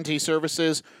to CNT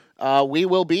Services, we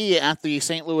will be at the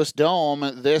St. Louis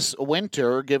Dome this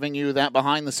winter, giving you that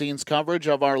behind-the-scenes coverage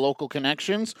of our local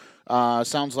connections.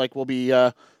 Sounds like we'll be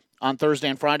on Thursday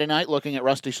and Friday night looking at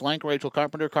Rusty Schlenk, Rachel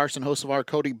Carpenter, Carson Hosevar,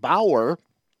 Cody Bauer,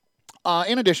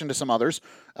 in addition to some others.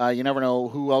 You never know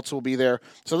who else will be there.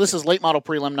 So this is late model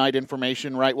prelim night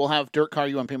information, right? We'll have Dirt Car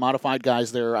UMP Modified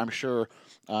guys there, I'm sure,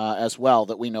 as well,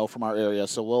 that we know from our area.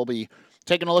 So we'll be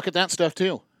taking a look at that stuff,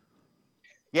 too.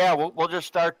 Yeah, we'll just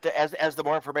start as the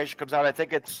more information comes out. I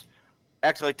think it's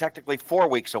actually technically 4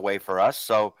 weeks away for us,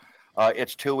 so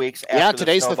it's 2 weeks after. Yeah,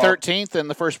 today's the 13th, and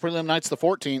the first prelim night's the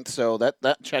 14th, so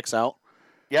that checks out.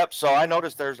 Yep. So I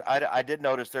noticed I did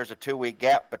notice there's a 2 week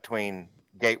gap between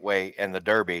Gateway and the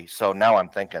Derby. So now I'm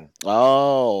thinking.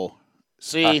 Oh,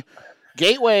 see,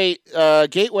 Gateway.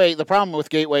 The problem with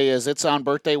Gateway is it's on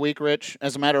birthday week, Rich.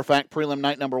 As a matter of fact, prelim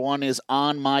night number 1 is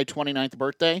on my 29th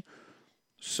birthday.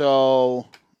 So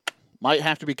might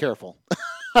have to be careful.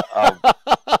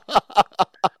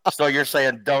 So you're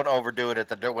saying don't overdo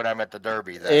it when I'm at the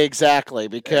Derby, then? Exactly,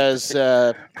 because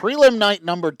prelim night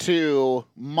number 2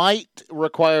 might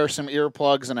require some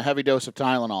earplugs and a heavy dose of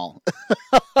Tylenol.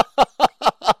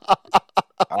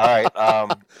 All right.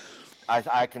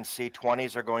 I can see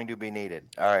 20s are going to be needed.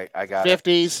 All right, I got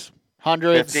 50s. it.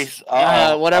 100s,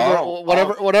 50s.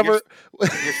 Whatever.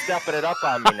 You're stepping it up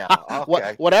on me now.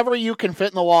 Okay. Whatever you can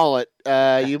fit in the wallet,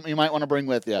 you might want to bring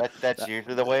with you. That's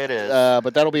usually the way it is.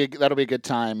 But that'll be a good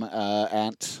time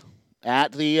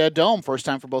at the Dome. First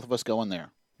time for both of us going there.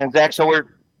 And Zach, so we're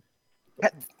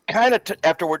kind of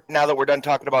now that we're done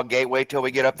talking about Gateway till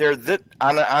we get up there.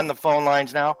 On the phone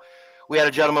lines now, we had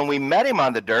a gentleman. We met him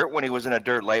on the dirt when he was in a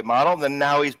dirt late model. Then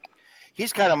now he's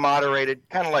kind of moderated,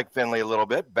 kind of like Finley a little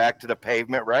bit, back to the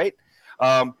pavement, right?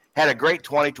 Had a great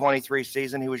 2023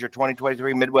 season. He was your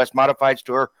 2023 Midwest Modifieds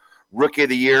Tour Rookie of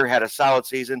the Year, had a solid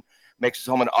season, makes his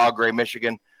home in Augrey,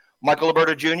 Michigan. Michael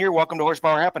Luberta Jr., welcome to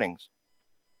Horsepower Happenings.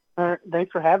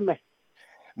 Thanks for having me.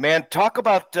 Man, talk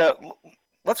about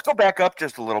let's go back up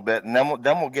just a little bit, and then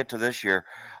we'll get to this year.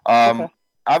 Okay.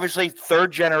 Obviously,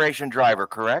 third-generation driver,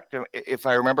 correct? If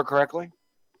I remember correctly?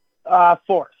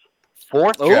 Fourth.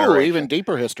 Fourth generation. Oh, even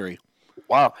deeper history.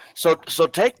 Wow. So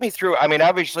take me through. I mean,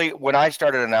 obviously, when I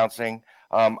started announcing,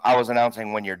 I was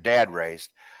announcing when your dad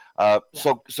raced.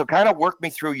 So kind of work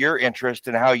me through your interest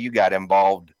and how you got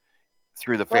involved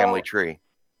through the family tree.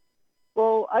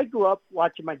 Well, I grew up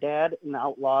watching my dad in the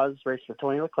Outlaws race for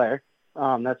Tony Leclerc.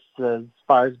 That's as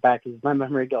far as back as my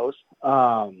memory goes,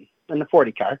 in the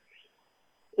 40 car.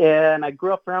 And I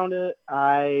grew up around it.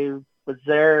 I was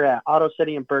there at Auto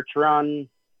City and Birch Run,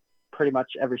 pretty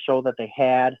much every show that they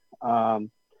had. I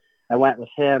went with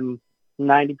him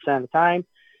 90% of the time,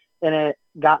 and it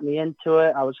got me into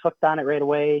it. I was hooked on it right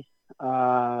away.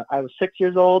 I was 6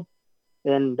 years old,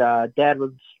 and Dad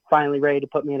was finally ready to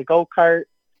put me in a go-kart,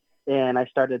 and I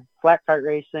started flat kart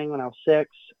racing when I was 6,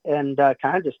 and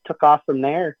kind of just took off from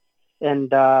there.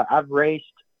 And I've raced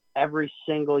every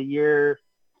single year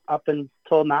up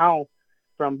until now,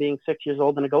 from being 6 years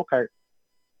old in a go-kart.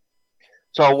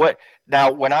 So what?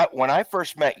 Now, when I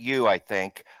first met you, I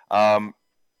think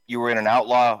you were in an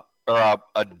Outlaw or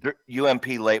a UMP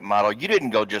late model. You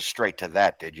didn't go just straight to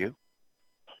that, did you?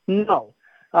 No.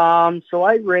 So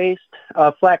I raced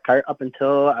a flat kart up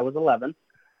until I was 11,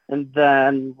 and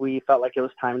then we felt like it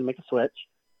was time to make a switch,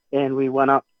 and we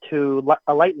went up to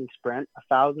a lightning sprint,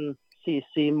 1,000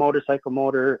 cc motorcycle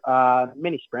motor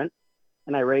mini sprint,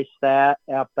 and I raced that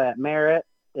up at Merritt,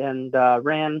 and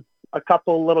ran a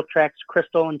couple little tracks,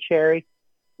 Crystal and Cherry,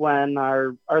 when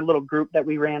our little group that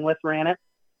we ran with ran it.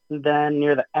 And then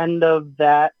near the end of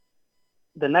that,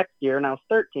 the next year, and I was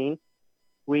 13,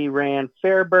 we ran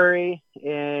Fairbury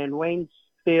and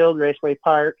Waynesfield Raceway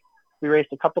Park. We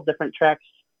raced a couple different tracks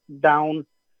down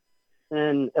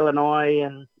in Illinois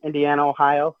and Indiana,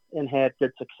 Ohio, and had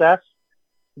good success.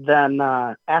 Then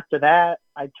after that,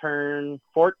 I turned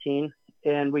 14,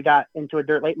 and we got into a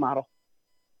dirt late model.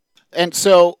 And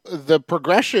so the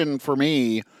progression for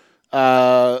me,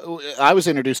 I was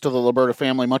introduced to the Luberta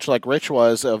family, much like Rich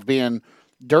was, of being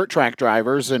dirt track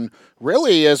drivers, and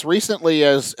really as recently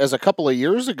as a couple of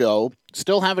years ago,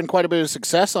 still having quite a bit of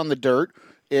success on the dirt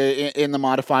in the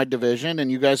modified division, and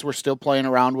you guys were still playing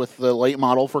around with the late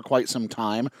model for quite some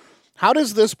time. How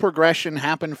does this progression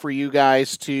happen for you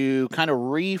guys to kind of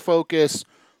refocus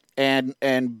and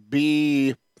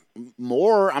be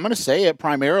more, I'm going to say it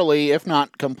primarily, if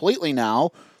not completely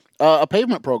now, a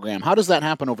pavement program? How does that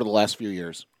happen over the last few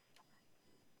years?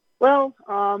 Well,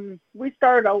 we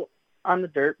started out on the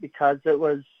dirt because it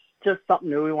was just something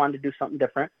new. We wanted to do something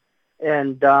different.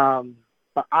 And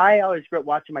but I always grew up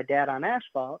watching my dad on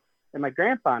asphalt and my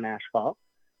grandpa on asphalt.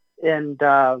 And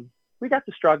we got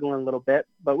to struggling a little bit,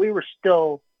 but we were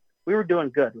doing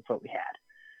good with what we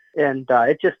had. And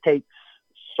it just takes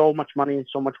so much money and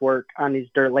so much work on these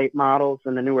dirt late models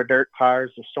and the newer dirt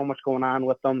cars. There's so much going on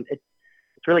with them. It's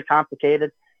really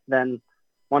complicated. Then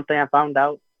one thing I found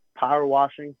out, power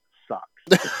washing sucks.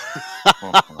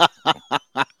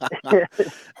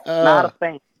 Not a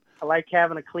fan. I like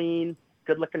having a clean,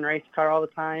 good-looking race car all the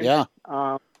time. Yeah.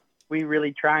 We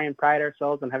really try and pride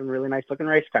ourselves on having really nice-looking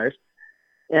race cars.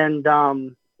 And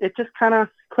it just kind of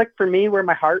clicked for me where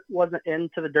my heart wasn't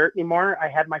into the dirt anymore. I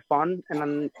had my fun, and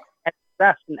then had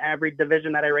success in every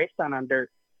division that I raced on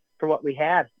dirt for what we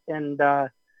had. And I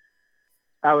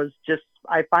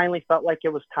finally felt like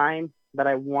it was time that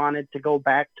I wanted to go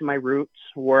back to my roots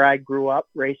where I grew up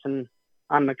racing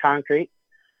on the concrete.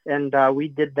 And we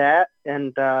did that.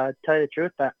 And tell you the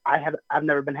truth, that I've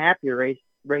never been happier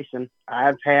racing.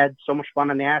 I've had so much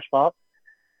fun on the asphalt,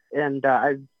 and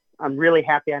I'm really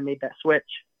happy I made that switch.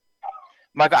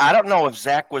 Michael, I don't know if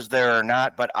Zach was there or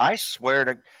not, but I swear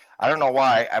to, I don't know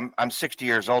why, I'm 60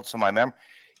 years old, so my memory,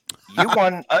 you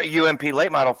won a UMP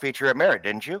late model feature at Merritt,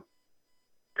 didn't you?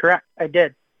 Correct, I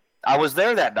did. I was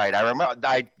there that night. I remember.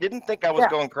 I didn't think I was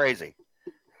going crazy.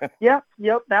 Yep.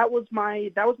 That was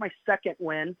my second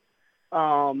win.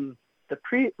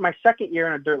 My second year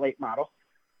in a dirt late model,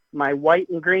 my white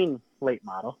and green late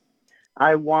model.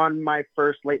 I won my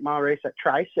first late model race at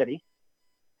Tri-City,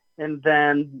 and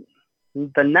then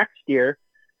the next year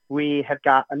we had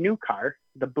got a new car,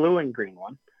 the blue and green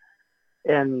one,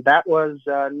 and that was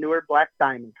a newer black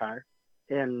diamond car,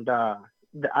 and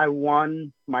I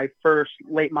won my first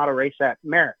late model race at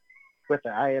Merritt with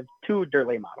it. I have 2 dirt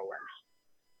late model winners.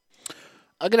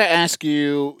 I'm going to ask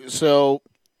you, so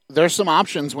there's some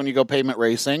options when you go pavement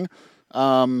racing.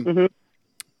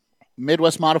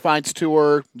 Midwest Modifieds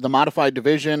Tour, the modified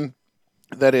division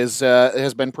that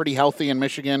has been pretty healthy in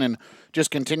Michigan and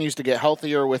just continues to get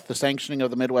healthier with the sanctioning of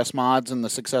the Midwest Mods and the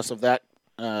success of that,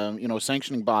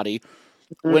 sanctioning body.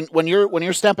 When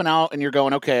you're stepping out and you're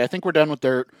going, okay, I think we're done with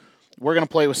dirt, we're going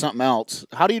to play with something else.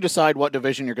 How do you decide what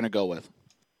division you're going to go with?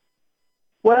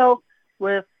 Well,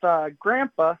 with my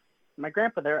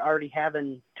grandpa there already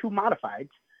having 2 modifieds,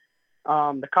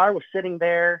 the car was sitting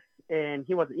there and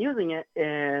he wasn't using it.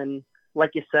 And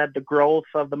like you said, the growth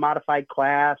of the modified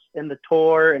class and the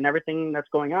tour and everything that's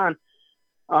going on,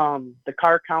 the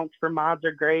car counts for mods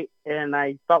are great. And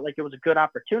I felt like it was a good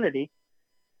opportunity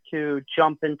to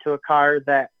jump into a car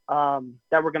that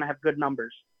we're going to have good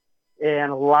numbers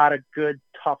and a lot of good,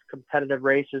 tough, competitive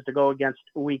races to go against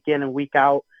week in and week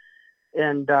out.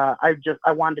 And I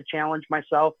wanted to challenge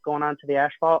myself going onto the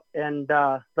asphalt, and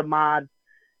the mods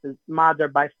are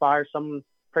by far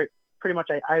pretty much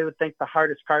I would think the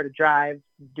hardest car to drive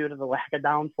due to the lack of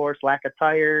downforce, lack of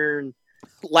tire, and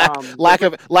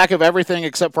lack of everything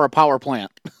except for a power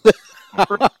plant.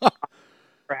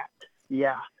 Correct.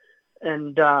 Yeah.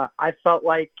 And I felt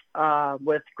like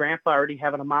with Grandpa already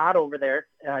having a mod over there,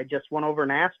 I just went over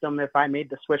and asked him if I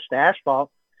made the switch to asphalt,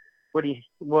 would he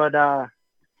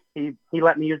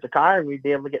let me use the car and we'd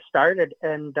be able to get started.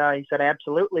 And he said,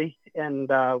 absolutely.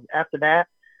 And after that,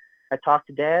 I talked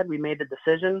to Dad. We made the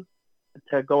decision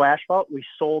to go asphalt. We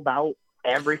sold out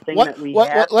everything that we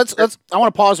had. I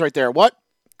want to pause right there.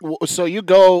 So you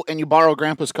go and you borrow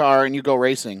Grandpa's car and you go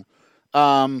racing.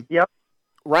 Yep.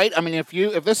 right? I mean, if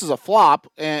this is a flop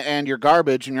and you're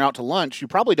garbage and you're out to lunch, you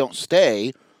probably don't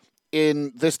stay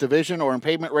in this division or in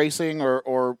pavement racing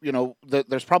or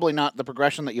there's probably not the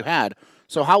progression that you had.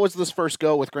 So how was this first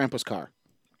go with Grandpa's car?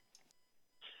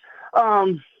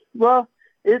 Well,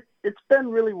 it's been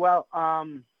really well.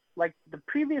 Like the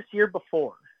previous year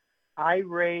before, I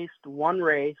raced one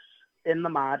race in the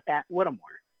mod at Whittemore,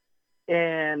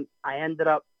 and I ended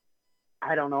up,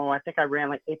 I don't know, I think I ran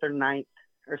like 8th or 9th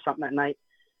or something that night,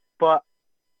 but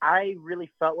I really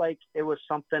felt like it was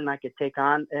something I could take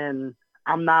on, and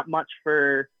I'm not much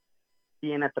for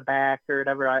being at the back or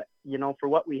whatever. For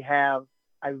what we have,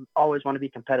 I always want to be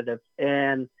competitive,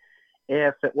 and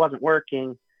if it wasn't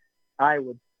working, I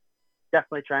would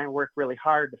definitely try and work really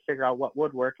hard to figure out what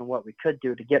would work and what we could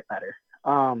do to get better.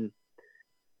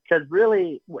 Because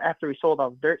really, after we sold all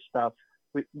the dirt stuff,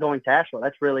 going to asphalt,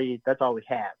 that's all we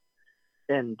have.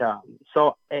 And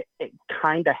so it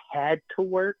kind of had to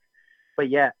work, but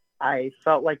yeah, I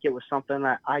felt like it was something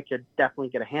that I could definitely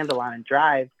get a handle on and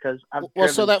drive because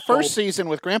so that first season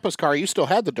with Grandpa's car, you still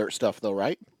had the dirt stuff though,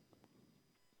 right?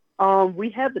 We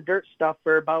had the dirt stuff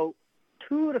for about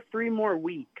 2 to 3 more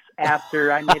weeks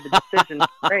after I made the decision to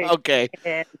race. Okay.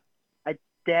 And my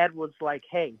dad was like,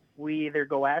 hey, we either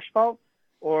go asphalt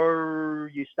or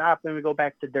you stop and we go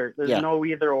back to dirt. There's no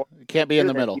either or. You can't be in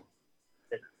the middle.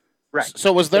 Right.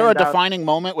 So was there a defining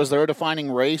moment? Was there a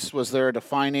defining race? Was there a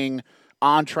defining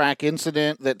on-track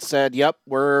incident that said, yep,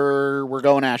 we're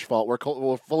going asphalt.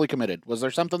 We're fully committed. Was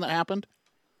there something that happened?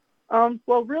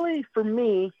 Well, really, for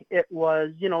me, it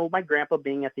was, my grandpa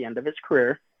being at the end of his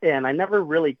career, and I never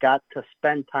really got to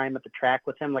spend time at the track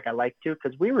with him like I like to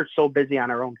because we were so busy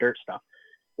on our own dirt stuff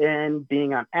and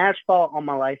being on asphalt all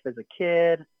my life as a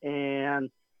kid and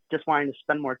just wanting to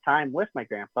spend more time with my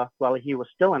grandpa while he was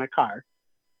still in a car.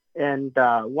 And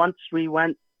once we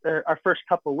went our first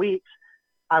couple of weeks,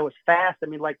 I was fast. I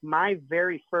mean, like my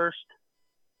very first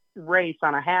race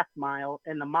on a half mile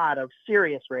in the mod of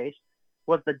serious race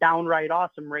was the downright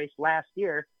awesome race last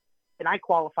year, and I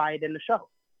qualified in the show.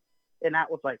 And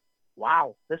that was like,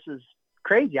 wow, this is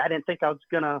crazy. I didn't think I was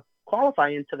going to qualify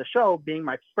into the show, being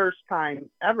my first time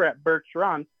ever at Birch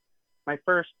Run, my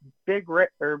first big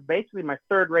or basically my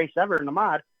third race ever in the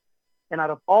mod. And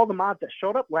out of all the mods that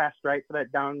showed up last night for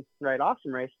that downright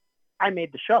awesome race, I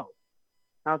made the show.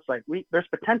 I was like, there's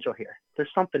potential here.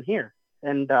 There's something here.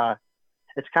 And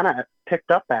it's kind of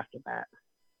picked up after that.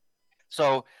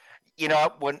 So,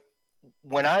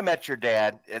 when I met your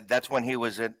dad, that's when he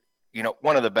was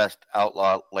one of the best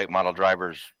outlaw late model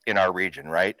drivers in our region,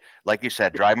 right? Like you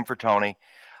said, driving for Tony.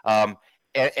 And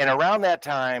around that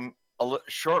time,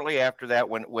 shortly after that,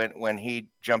 when he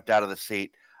jumped out of the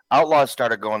seat, Outlaws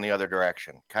started going the other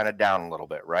direction, kind of down a little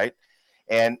bit, right?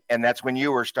 And that's when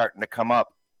you were starting to come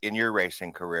up in your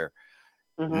racing career.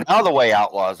 Mm-hmm. Now the way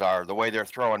Outlaws are, the way they're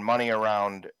throwing money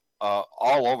around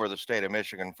all over the state of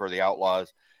Michigan for the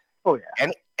Outlaws. Oh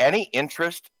yeah. Any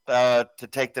interest to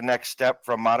take the next step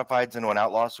from modifieds into an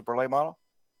Outlaw Super Late Model?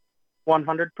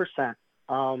 100%.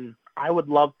 I would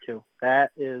love to.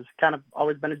 That is kind of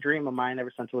always been a dream of mine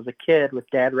ever since I was a kid with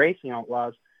Dad racing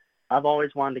Outlaws. I've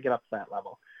always wanted to get up to that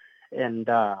level. And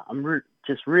I'm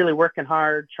just really working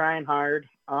hard, trying hard,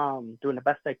 doing the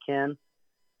best I can.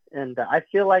 And I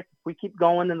feel like if we keep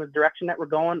going in the direction that we're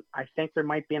going, I think there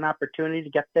might be an opportunity to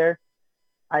get there.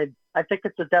 I think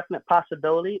it's a definite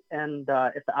possibility. And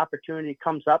if the opportunity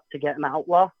comes up to get an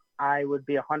outlaw, I would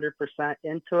be 100%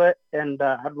 into it. And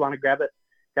I'd want to grab it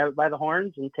by the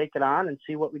horns and take it on and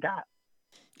see what we got.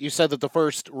 You said that the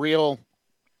first real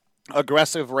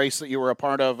aggressive race that you were a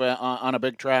part of on a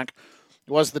big track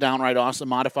was the downright awesome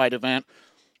modified event.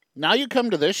 Now you come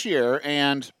to this year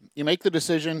and you make the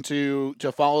decision to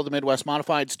follow the Midwest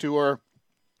Modifieds Tour.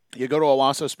 You go to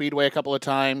Owasso Speedway a couple of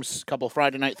times, a couple of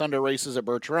Friday Night Thunder races at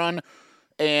Birch Run,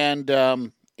 and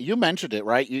you mentioned it,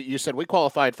 right? You said we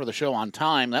qualified for the show on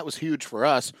time. That was huge for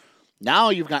us.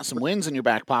 Now you've got some wins in your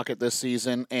back pocket this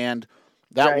season, and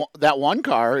that one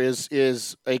car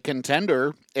is a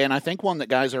contender, and I think one that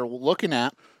guys are looking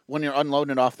at when you're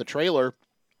unloading it off the trailer.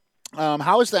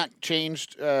 How has that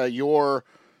changed your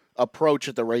approach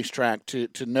at the racetrack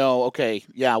to know, okay,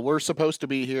 yeah, we're supposed to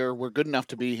be here, we're good enough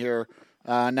to be here.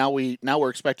 Now we're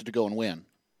expected to go and win.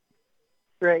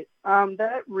 Right.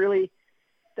 That really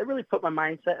put my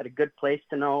mindset at a good place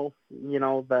to know,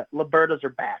 that Lubertas are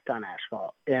back on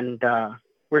asphalt and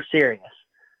we're serious,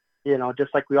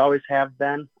 just like we always have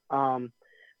been.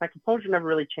 My composure never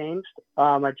really changed.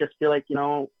 I just feel like,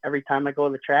 every time I go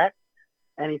to the track,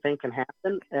 anything can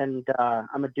happen, and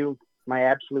I'm going to do my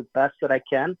absolute best that I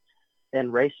can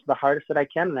and race the hardest that I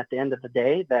can. And at the end of the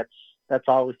day, that's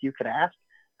all you could ask.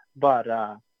 but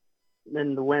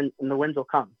then the wins will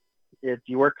come. If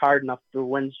you work hard enough, the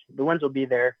wins will be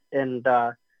there. And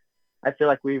I feel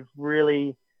like we've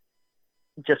really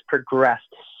just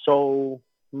progressed so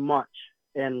much,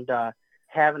 and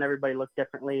having everybody look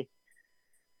differently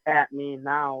at me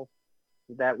now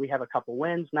that we have a couple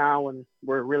wins now and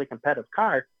we're a really competitive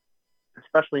car,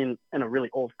 especially in a really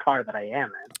old car that I am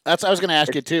in. That's what I was going to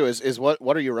ask you too, is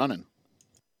what are you running?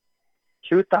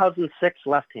 2006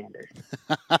 left-hander.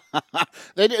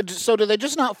 So do they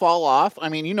just not fall off? I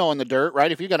mean, in the dirt,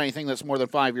 right? If you got anything that's more than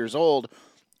 5 years old,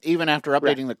 even after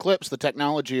updating the clips, the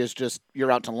technology is just,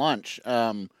 you're out to lunch.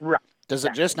 Right. Does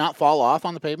it just not fall off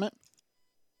on the pavement?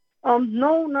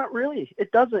 No, not really.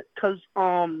 It doesn't, because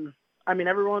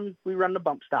we run the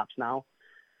bump stops now,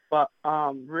 but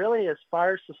really, as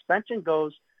far as suspension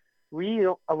goes,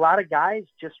 a lot of guys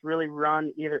just really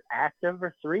run either active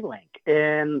or 3-link,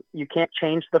 and you can't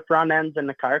change the front ends in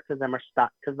the car because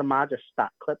the mods are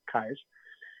stock clip cars,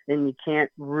 and you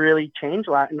can't really change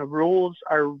a lot, and the rules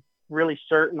are really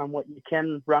certain on what you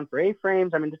can run for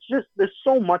A-frames. I mean, there's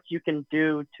so much you can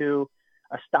do to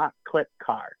a stock clip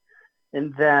car.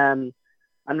 And then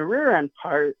on the rear end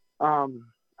part,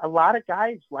 a lot of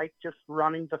guys like just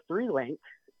running the 3-link,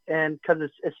 and because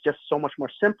it's just so much more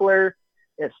simpler.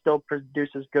 It still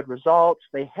produces good results.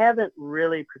 They haven't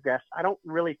really progressed. I don't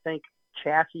really think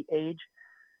chassis age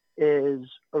is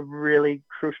a really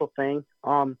crucial thing.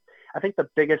 I think the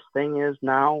biggest thing is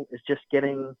now is just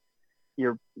getting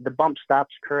the bump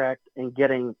stops correct and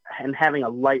having a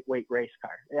lightweight race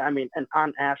car. I mean, and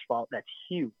on asphalt, that's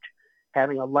huge,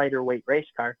 having a lighter weight race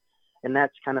car. And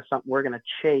that's kind of something we're going to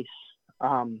chase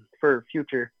for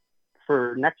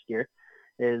next year,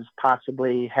 is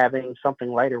possibly having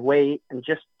something lighter weight and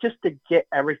just to get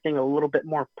everything a little bit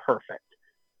more perfect.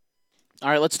 All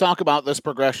right, let's talk about this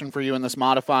progression for you in this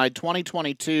modified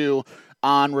 2022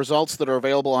 on results that are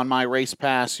available on My Race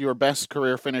Pass. Your best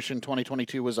career finish in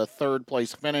 2022 was a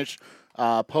third-place finish,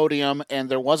 podium, and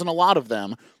there wasn't a lot of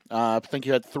them. I think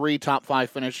you had 3 top 5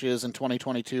 finishes in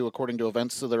 2022, according to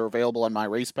events that are available on My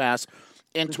Race Pass.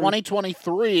 In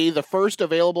 2023, the first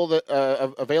available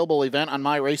event on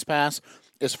My Race Pass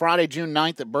is Friday, June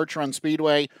 9th at Birch Run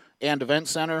Speedway and Event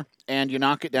Center, and you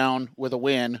knock it down with a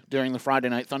win during the Friday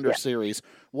Night Thunder Series.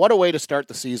 What a way to start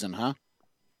the season, huh?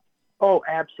 Oh,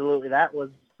 absolutely. That was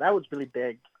really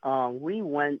big. We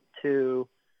went to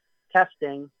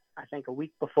testing, I think, a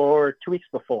week before, or 2 weeks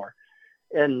before,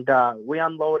 and we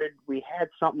unloaded. We had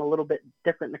something a little bit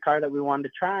different in the car that we wanted to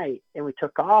try, and we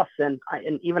took off. And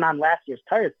even on last year's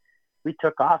tires, we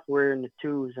took off. We're in the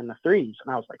 2s and the 3s,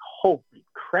 and I was like, "Holy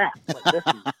crap!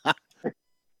 Like,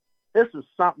 this is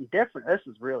something different. This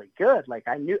is really good." Like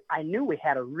I knew we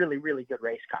had a really, really good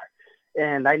race car,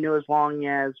 and I knew as long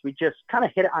as we just kind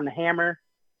of hit it on the hammer,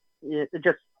 it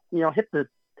just hit the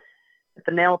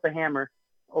nail with the hammer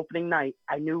opening night,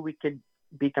 I knew we could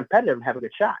be competitive and have a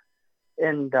good shot.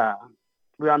 And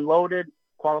we unloaded,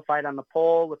 qualified on the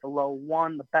pole with a low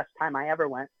 1, the best time I ever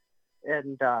went.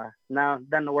 And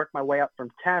then to work my way up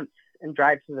from 10th and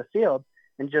drive to the field,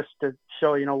 and just to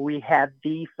show, we had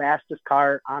the fastest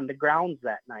car on the grounds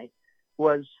that night,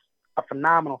 was a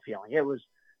phenomenal feeling. It was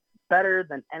better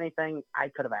than anything I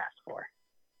could have asked for.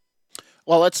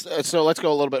 Well, let's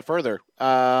go a little bit further.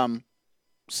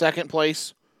 Second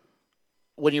place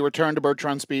when you returned to Birch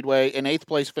Run Speedway, in 8th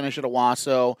place finish at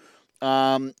Owasso.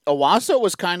 Owasso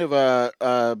was kind of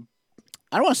I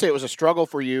don't want to say it was a struggle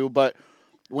for you, but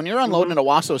when you're unloading at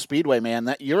Owasso Speedway, man,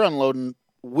 that you're unloading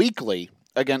weekly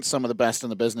against some of the best in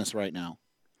the business right now.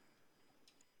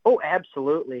 Oh,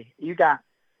 absolutely. You got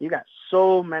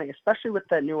so many, especially with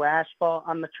that new asphalt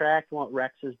on the track and what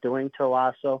Rex is doing to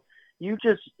Owasso.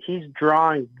 He's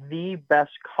drawing the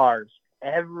best cars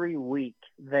every week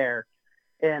there.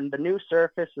 And the new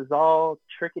surface is all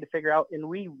tricky to figure out. And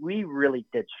we really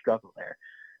did struggle there.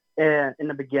 And in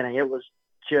the beginning, it was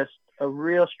just a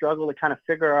real struggle to kind of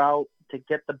figure out, to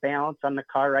get the balance on the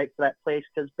car right for that place.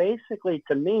 Because basically,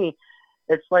 to me,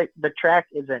 it's like the track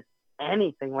isn't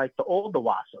anything like the old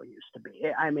Owasso used to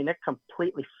be. I mean, it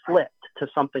completely flipped to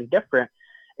something different.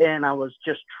 And I was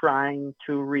just trying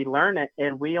to relearn it.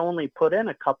 And we only put in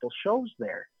a couple shows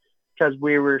there because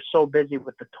we were so busy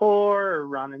with the tour or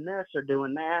running this or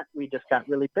doing that. We just got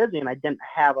really busy, and I didn't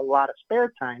have a lot of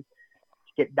spare time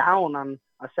to get down on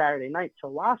a Saturday night to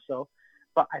Owasso.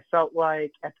 But I felt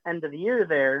like at the end of the year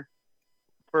there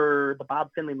for the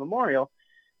Bob Finley Memorial,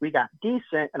 we got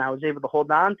decent, and I was able to hold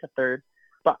on to third.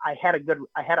 But I had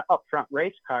an up-front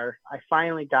race car. I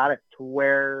finally got it to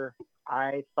where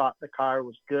I thought the car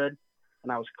was good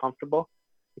and I was comfortable,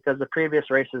 because the previous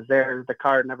races there, the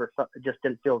car just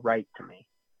didn't feel right to me.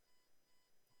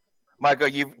 Michael,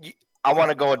 I want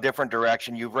to go a different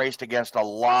direction. You've raced against a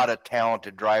lot of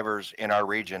talented drivers in our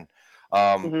region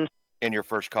Mhm. in your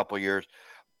first couple of years,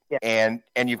 Yeah. and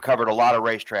you've covered a lot of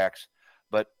racetracks.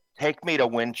 But take me to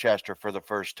Winchester for the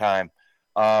first time.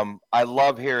 I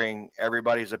love hearing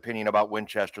everybody's opinion about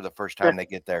Winchester the first time they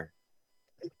get there.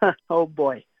 Oh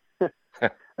boy. It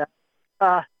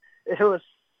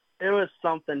was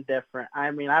something different.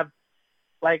 I mean, I've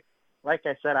like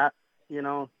I said,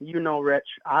 Rich,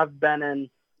 I've been in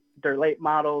dirt late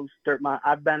models,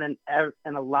 I've been in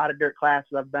a lot of dirt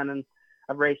classes.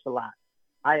 I've raced a lot.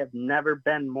 I have never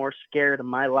been more scared in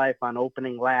my life on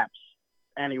opening laps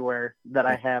anywhere that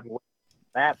I have.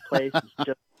 That place is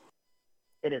just,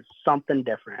 it is something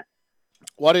different.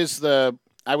 What is I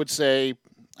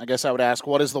guess I would ask,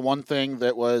 what is the one thing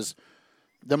that was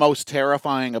the most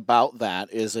terrifying about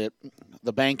that? Is it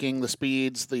the banking, the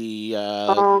speeds, the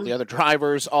other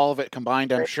drivers, all of it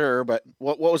combined, I'm sure, but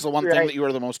what was the one thing that you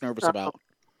were the most nervous about?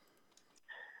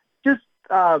 Just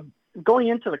going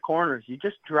into the corners, you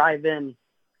just drive in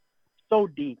so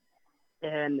deep,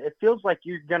 and it feels like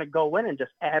you're going to go in and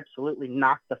just absolutely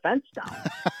knock the fence down.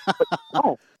 But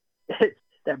no,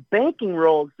 that banking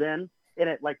rolls in, and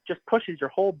it like just pushes your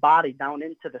whole body down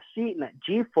into the seat, and that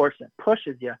G-force that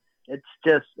pushes you. It's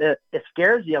just, it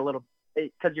scares you a little,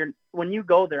 because when you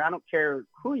go there, I don't care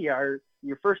who you are,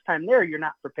 your first time there, you're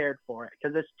not prepared for it,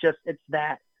 because it's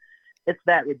that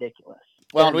ridiculous.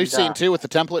 Well, and we've seen too with the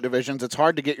template divisions, it's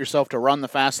hard to get yourself to run the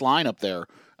fast line up there.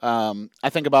 I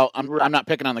think about, I'm not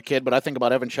picking on the kid, but I think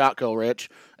about Evan Shotko, Rich,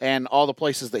 and all the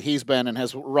places that he's been and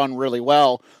has run really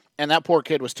well. And that poor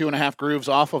kid was 2.5 grooves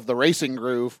off of the racing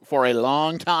groove for a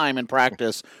long time in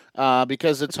practice,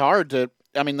 because it's hard to,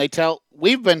 I mean,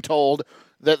 we've been told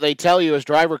that they tell you as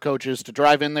driver coaches to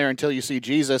drive in there until you see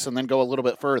Jesus and then go a little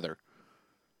bit further.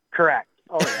 Correct.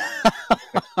 Oh, yeah.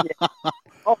 Yeah.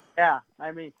 Oh, yeah.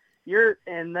 I mean,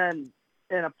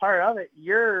 and a part of it,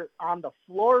 you're on the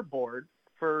floorboard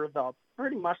for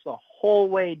pretty much the whole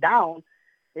way down.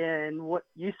 And what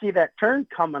you see that turn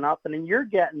coming up, and then you're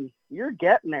getting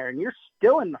there, and you're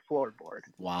still in the floorboard.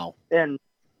 Wow. And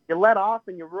you let off,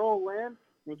 and you roll in, and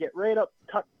you get right up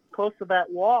close to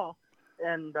that wall.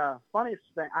 And funniest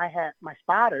thing, I had my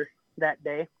spotter that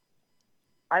day.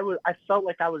 I felt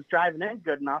like I was driving in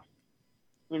good enough,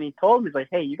 and he told me, he's like,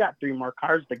 "Hey, you got 3 more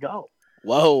cars to go."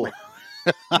 Whoa.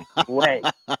 Wait,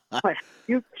 like,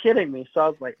 you kidding me? So I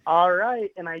was like, all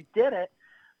right, and I did it.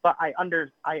 But I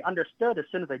understood as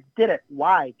soon as I did it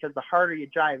why, because the harder you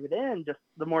drive it in, just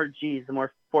the more G's, the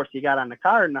more force you got on the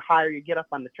car, and the higher you get up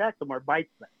on the track, the more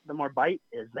bite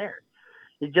is there.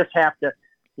 You just have to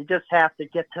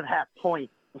get to that point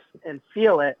and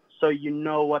feel it, so you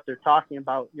know what they're talking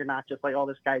about. You're not just like, oh,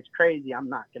 this guy's crazy, I'm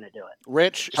not going to do it.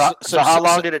 Rich, so how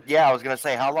long did it? Yeah, I was going to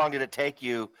say, how long did it take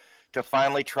you to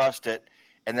finally trust it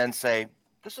and then say,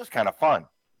 this is kind of fun?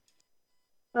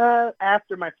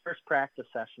 After my first practice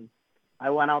session, I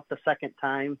went out the second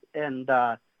time, and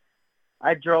I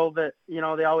drove it. You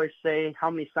know, they always say how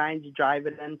many signs you drive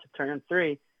it into turn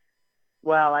 3.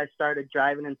 Well, I started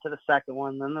driving into the second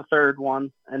one, then the third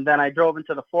one, and then I drove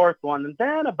into the fourth one, and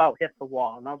then about hit the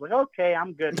wall. And I was like, okay,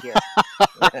 I'm good here.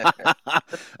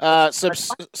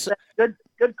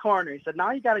 Good corner. He said,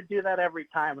 now you got to do that every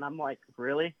time. And I'm like,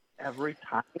 really? Every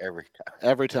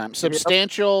time.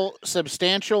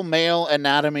 Substantial male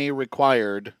anatomy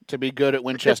required to be good at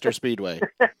Winchester Speedway.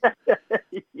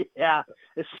 Yeah,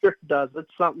 it sure does. It's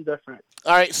something different.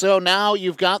 All right, so now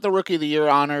you've got the Rookie of the Year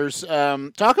honors.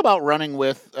 Talk about running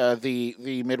with the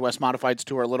Midwest Modifieds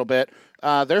Tour a little bit.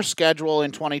 Their schedule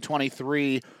in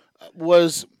 2023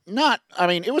 was not, I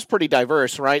mean, it was pretty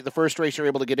diverse, right? The first race you're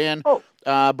able to get in,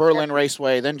 Berlin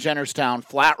Raceway, then Jennerstown,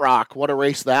 Flat Rock. What a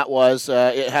race that was.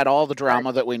 It had all the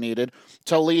drama that we needed.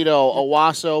 Toledo,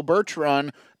 Owasso, Birch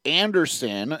Run,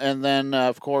 Anderson, and then,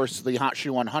 of course, the Hot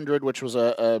Shoe 100, which was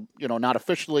a not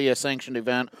officially a sanctioned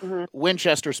event.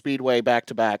 Winchester Speedway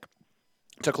back-to-back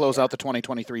to close out the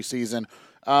 2023 season.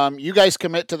 You guys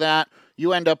commit to that.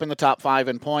 You end up in the top 5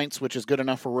 in points, which is good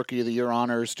enough for Rookie of the Year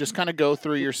honors. Just kind of go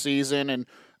through your season. And,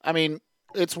 I mean,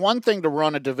 it's one thing to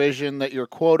run a division that you're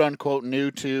quote-unquote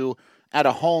new to at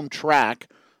a home track,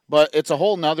 but it's a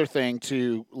whole nother thing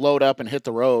to load up and hit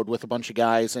the road with a bunch of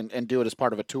guys and do it as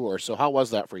part of a tour. So how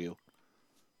was that for you?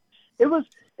 It was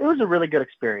a really good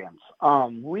experience.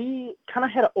 We kind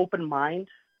of had an open mind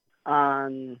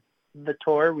on the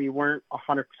tour. We weren't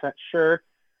 100% sure.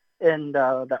 In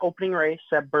the opening race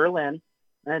at Berlin,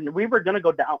 and we were going to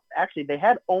go down. Actually, they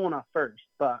had Ona first,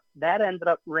 but that ended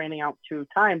up raining out 2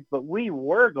 times, but we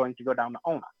were going to go down to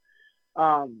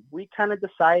Ona. We kind of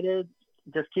decided,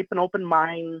 just keep an open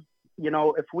mind. You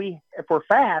know, if we're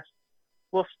fast,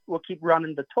 we'll keep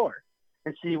running the tour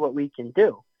and see what we can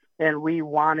do. And we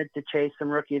wanted to chase some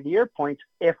Rookie of the Year points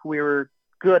if we were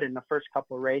good in the first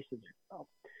couple of races or so.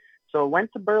 So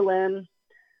went to Berlin,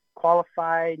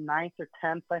 qualified 9th or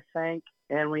 10th, I think,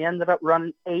 and we ended up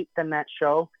running 8th in that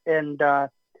show. And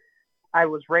I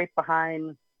was right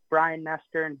behind Brian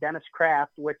Nestor and Dennis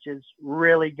Kraft, which is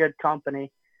really good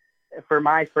company for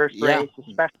my first race,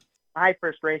 especially my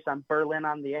first race on Berlin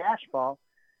on the asphalt.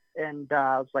 And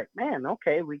I was like, man,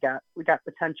 okay, we got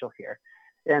potential here.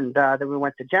 And then we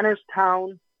went to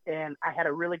Jennerstown, and I had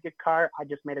a really good car. I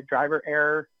just made a driver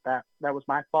error. That was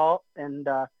my fault, and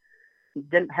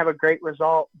didn't have a great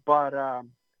result. But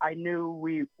I knew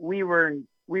we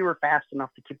were fast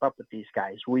enough to keep up with these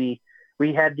guys. We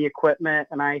had the equipment,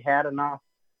 and I had enough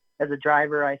as a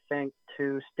driver, I think,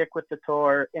 to stick with the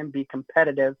tour and be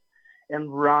competitive and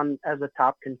run as a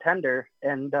top contender.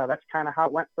 And that's kind of how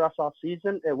it went for us all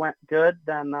season. It went good.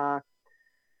 Then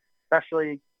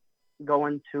especially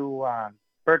going to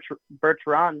Birch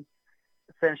Run,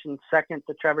 finishing second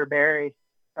to Trevor Berry.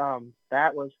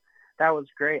 That was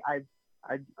great.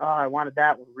 I wanted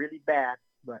that one really bad,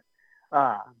 but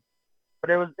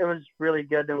it was really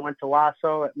good. Then went to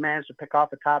Wasso. It managed to pick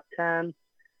off a top 10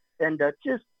 and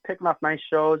just picking off nice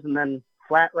shows. And then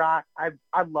Flat Rock. I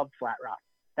loved Flat Rock.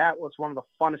 That was one of the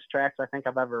funnest tracks I think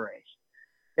I've ever raced.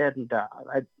 And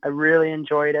I really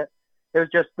enjoyed it. It was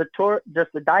just the tour,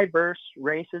 just the diverse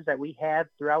races that we had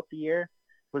throughout the year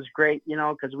was great,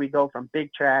 because we go from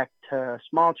big track to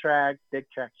small track, big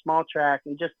track, small track,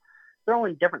 and just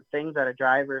throwing different things at a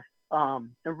driver, and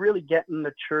really getting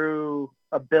the true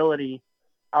ability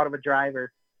out of a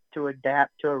driver to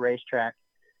adapt to a racetrack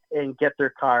and get their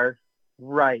car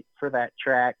right for that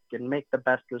track and make the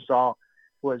best result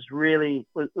was really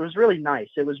nice.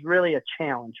 It was really a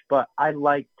challenge, but I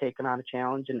liked taking on a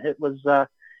challenge, and it was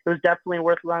definitely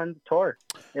worth running the tour.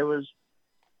 It was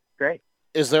great.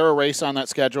 Is there a race on that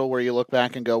schedule where you look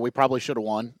back and go, we probably should have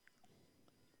won?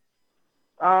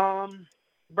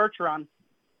 Birch Run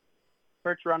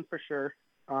for sure.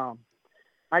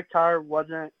 My car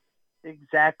wasn't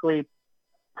exactly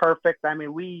perfect. I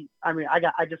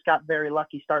just got very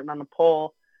lucky starting on the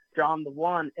pole, drawing the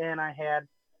one, and I had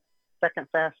second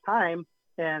fast time,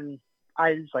 and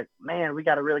I was like, man, we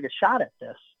got a really good shot at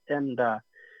this. And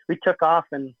we took off,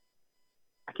 and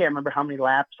I can't remember how many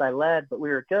laps I led, but we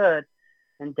were good.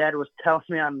 And Dad was telling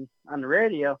me on the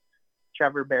radio,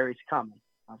 Trevor Berry's coming.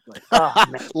 I was like, oh,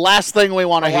 man. Last thing we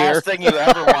want to hear. Last thing you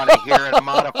ever want to hear in a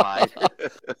modified.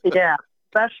 Yeah,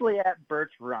 especially at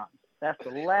Birch Run. That's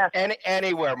the last.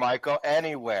 Anywhere, Michael,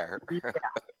 anywhere. Yeah.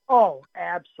 Oh,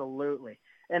 absolutely.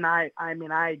 And I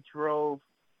drove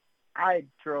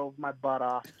my butt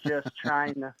off just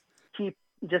trying to keep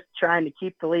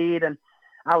the lead, and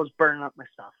I was burning up my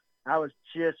stuff. I was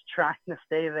just trying to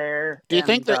stay there. Do you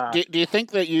think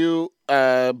that you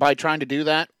by trying to do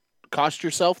that cost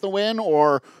yourself the win,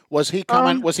 or was he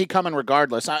coming? Was he coming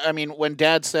regardless? I mean, when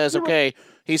Dad says, "Okay,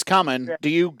 he's coming," do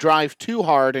you drive too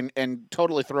hard and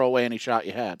totally throw away any shot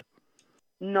you had?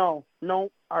 No.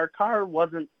 Our car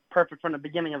wasn't perfect from the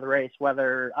beginning of the race,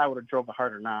 whether I would have drove it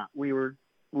hard or not. We were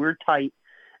tight,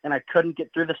 and I couldn't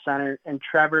get through the center, and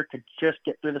Trevor could just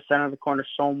get through the center of the corner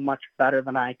so much better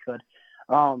than I could.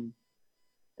 And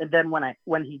then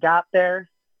when he got there,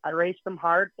 I raced him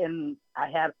hard, and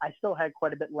I still had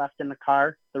quite a bit left in the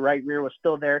car. The right rear was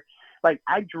still there. Like,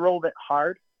 I drove it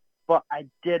hard, but I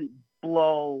didn't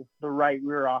blow the right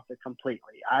rear off it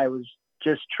completely. I was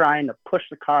just trying to push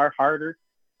the car harder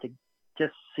to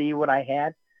just see what I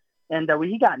had. And when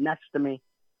he got next to me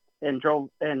and drove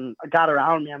and got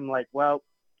around me, I'm like, well,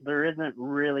 there isn't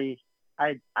really,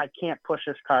 I can't push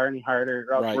this car any harder,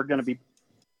 or else we're going to be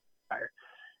higher.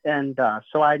 And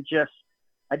so I just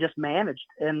managed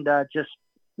and just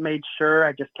made sure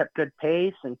I just kept good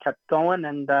pace and kept going,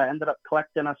 and ended up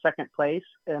collecting a second place.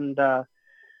 And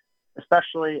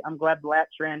especially, I'm glad the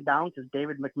laps ran down because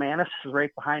David McManus is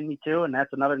right behind me too, and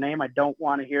that's another name I don't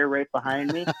want to hear right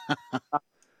behind me.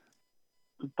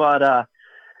 But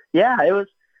yeah,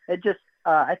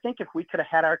 I think if we could have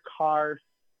had our car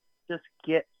just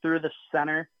get through the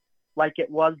center like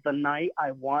it was the night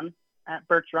I won at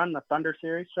Birch Run, the Thunder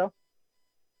Series show,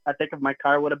 I think if my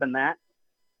car would have been that,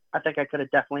 I think I could have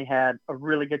definitely had a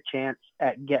really good chance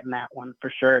at getting that one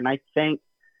for sure. And I think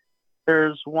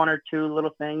there's one or two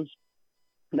little things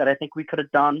that I think we could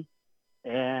have done,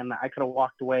 and I could have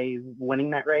walked away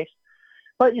winning that race.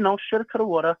 But, shoulda, coulda,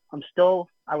 woulda. I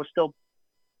was still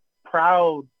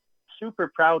proud,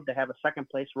 super proud to have a second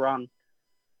place run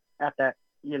at that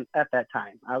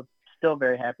time. I was still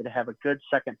very happy to have a good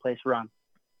second place run.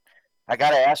 I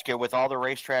got to ask you, with all the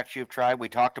racetracks you've tried, we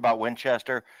talked about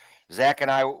Winchester. Zach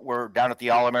and I were down at the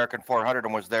All-American 400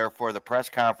 and was there for the press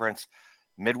conference,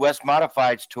 Midwest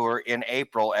Modifieds Tour in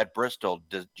April at Bristol.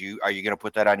 Are you going to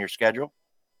put that on your schedule?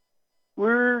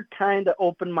 We're kind of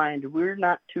open-minded. We're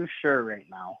not too sure right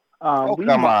now.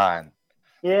 Come on.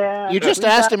 Yeah. You just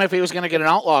asked him if he was going to get an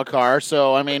Outlaw car,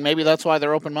 so, I mean, maybe that's why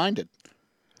they're open-minded.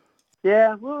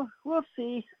 Yeah, we'll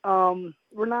see.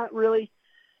 We're not really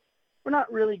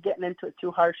getting into it too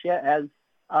harsh yet, as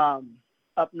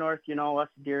up north, you know, us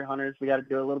deer hunters, we got to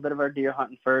do a little bit of our deer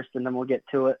hunting first, and then we'll get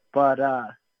to it. But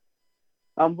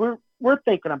we're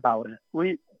thinking about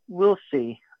it. We'll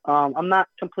see. I'm not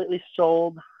completely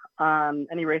sold on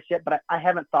any race yet, but I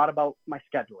haven't thought about my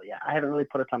schedule yet. I haven't really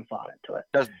put a ton of thought into it.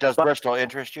 Does Bristol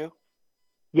interest you?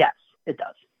 Yes, it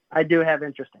does. I do have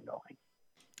interest in going.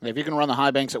 If you can run the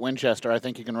high banks at Winchester, I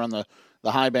think you can run the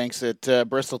high banks at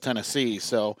Bristol, Tennessee.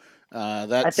 So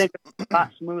that's. I think it's a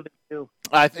lot smoother too.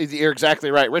 You're exactly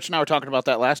right. Rich and I were talking about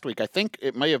that last week. I think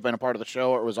it may have been a part of the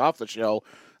show or it was off the show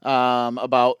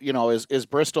about, you know, is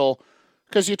Bristol.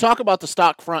 Because you talk about the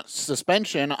stock front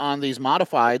suspension on these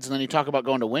modifieds, and then you talk about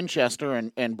going to Winchester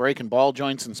and breaking ball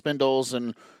joints and spindles,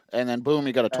 and then boom,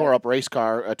 you got a tore up race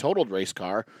car, a totaled race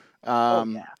car.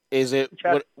 Is it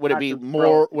would it be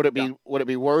more? Would it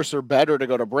be worse or better to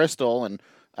go to Bristol? And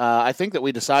I think that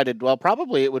we decided, well,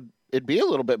 probably it'd be a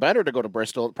little bit better to go to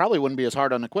Bristol. It probably wouldn't be as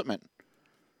hard on equipment.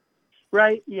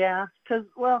 Right. Yeah. Because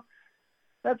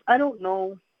I don't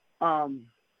know.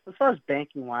 As far as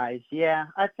banking wise, yeah,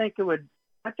 I think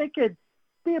it'd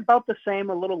be about the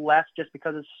same, a little less, just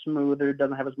because it's smoother,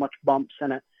 doesn't have as much bumps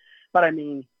in it. But I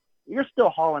mean, you're still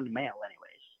hauling mail anyways.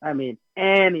 I mean,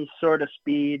 any sort of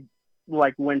speed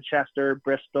like Winchester,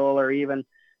 Bristol, or even,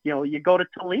 you know, you go to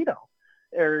Toledo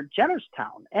or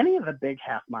Jennerstown, any of the big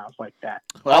half miles like that.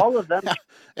 Well, all of them.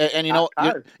 And you know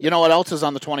what else is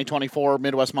on the 2024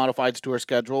 Midwest Modifieds Tour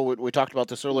schedule? We talked about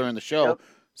this earlier in the show. Yep.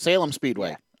 Salem Speedway.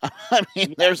 Yeah. I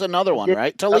mean, there's another one,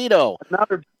 right? Toledo.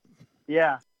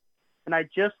 Yeah. And I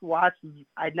just watched,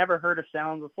 I'd never heard of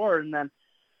Salem before, and then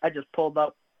I just pulled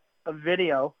up a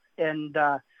video, and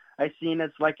I seen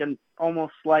it's like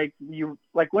almost like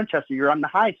Winchester, you're on the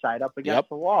high side up against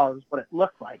the wall is what it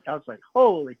looked like. I was like,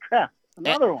 holy crap,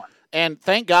 another one. And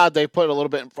thank God they put a little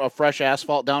bit of fresh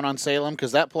asphalt down on Salem,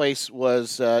 because that place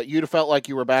was, you'd have felt like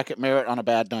you were back at Merritt on a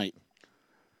bad night.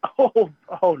 Oh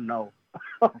no.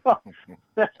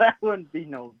 That wouldn't be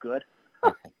no good.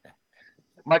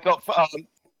 Michael,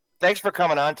 thanks for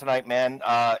coming on tonight, man.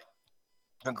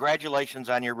 Congratulations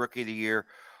on your Rookie of the Year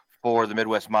for the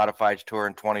Midwest Modifieds Tour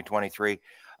in 2023.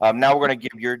 Now we're going to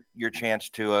give your chance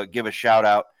to give a shout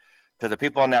out to the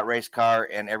people in that race car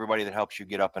and everybody that helps you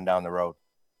get up and down the road.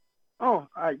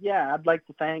 Yeah, I'd like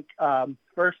to thank,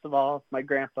 first of all, my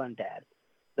grandpa and dad.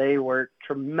 They worked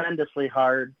tremendously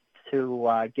hard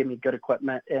to give me good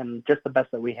equipment and just the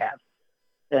best that we have.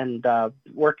 And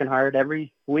working hard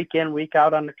every week in, week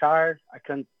out on the car. I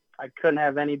couldn't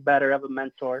have any better of a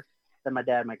mentor than my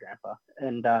dad and my grandpa.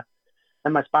 And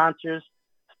my sponsors,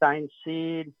 Stein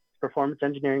Seed, Performance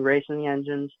Engineering Racing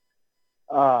Engines,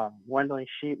 Wendling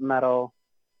Sheet Metal,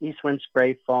 Eastwind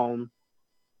Spray Foam,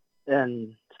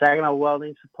 and Saginaw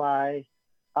Welding Supply,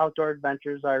 Outdoor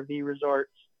Adventures RV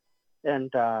Resorts,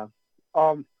 and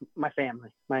all my family,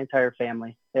 my entire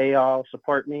family. They all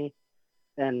support me,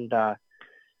 and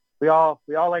we all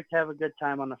like to have a good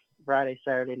time on a Friday,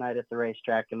 Saturday night at the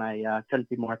racetrack, and I couldn't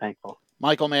be more thankful.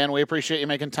 Michael, man, we appreciate you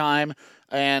making time.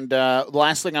 And the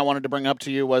last thing I wanted to bring up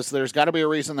to you was there's got to be a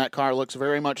reason that car looks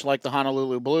very much like the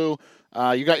Honolulu Blue.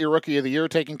 You got your Rookie of the Year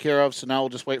taken care of, so now we'll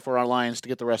just wait for our Lions to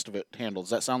get the rest of it handled.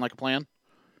 Does that sound like a plan?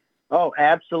 Oh,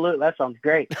 absolutely. That sounds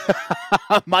great.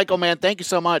 Michael, man, thank you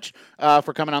so much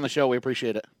for coming on the show. We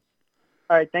appreciate it.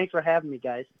 All right. Thanks for having me,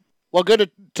 guys. Well, good to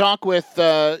talk with,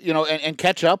 and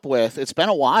catch up with. It's been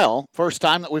a while. First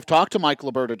time that we've talked to Mike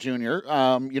Luberta Jr.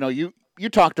 You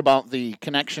talked about the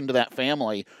connection to that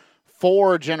family.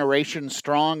 4 generations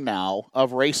strong now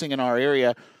of racing in our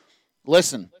area.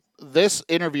 Listen, this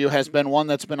interview has been one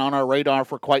that's been on our radar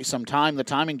for quite some time. The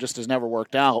timing just has never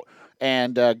worked out.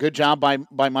 And good job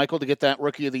by Michael to get that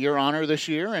Rookie of the Year honor this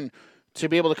year and to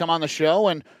be able to come on the show.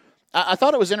 And I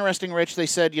thought it was interesting, Rich. They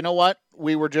said, you know what?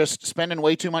 We were just spending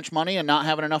way too much money and not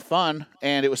having enough fun,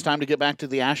 and it was time to get back to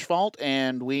the asphalt,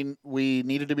 and we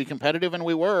needed to be competitive, and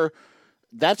we were.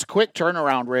 That's quick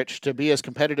turnaround, Rich, to be as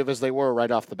competitive as they were right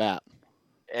off the bat.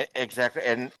 Exactly.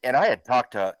 And I had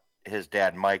talked to his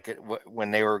dad, Mike,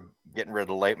 when they were getting rid of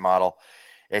the late model,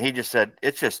 and he just said,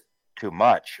 it's just too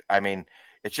much. I mean,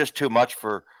 it's just too much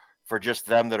for just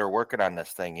them that are working on this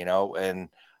thing, you know? And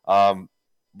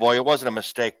boy, it wasn't a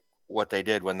mistake what they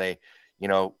did when they,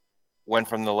 went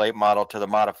from the late model to the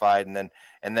modified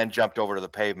and then jumped over to the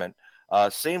pavement.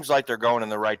 Seems like they're going in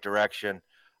the right direction.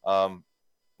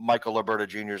 Michael Luberta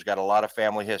Jr.'s got a lot of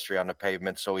family history on the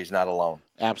pavement, so he's not alone.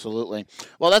 Absolutely.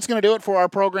 Well, that's going to do it for our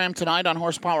program tonight on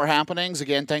Horsepower Happenings.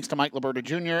 Again, thanks to Mike Luberta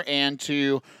Jr. and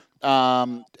to,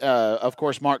 of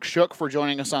course, Mark Shook for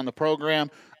joining us on the program.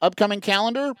 Upcoming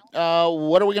calendar,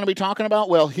 what are we going to be talking about?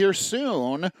 Well, here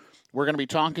soon, we're going to be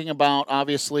talking about,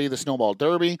 obviously, the Snowball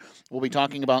Derby. We'll be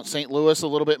talking about St. Louis a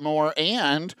little bit more,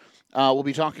 and we'll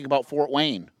be talking about Fort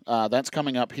Wayne. That's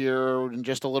coming up here in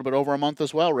just a little bit over a month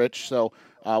as well, Rich. So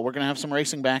we're going to have some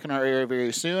racing back in our area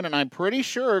very soon, and I'm pretty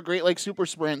sure Great Lakes Super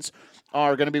Sprints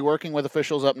are going to be working with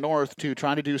officials up north to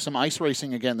try to do some ice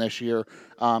racing again this year.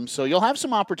 So you'll have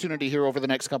some opportunity here over the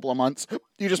next couple of months.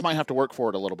 You just might have to work for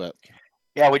it a little bit.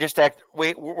 Yeah,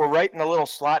 we're right in a little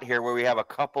slot here where we have a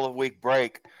couple of week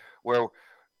break where,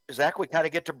 Zach, we kind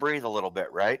of get to breathe a little bit,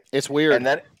 right? It's weird. And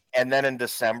then in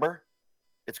December,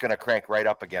 it's going to crank right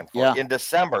up again. In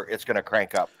December, it's going to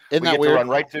crank up. Isn't that weird? weird? To run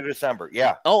right through December.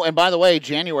 Yeah. Oh, and by the way,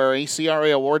 January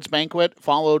CRA Awards Banquet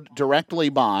followed directly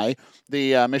by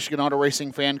the Michigan Auto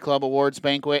Racing Fan Club Awards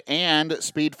Banquet and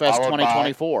Speed Fest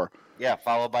 2024.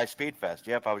 Followed by Speed Fest.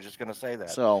 Yep, I was just going to say that.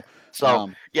 So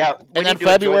yeah. And then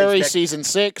February, Season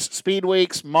 6, Speed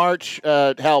Weeks, March.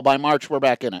 By March, we're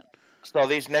back in it. So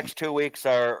these next 2 weeks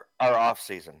are off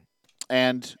season.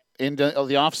 And in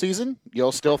the off season,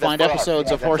 you'll still find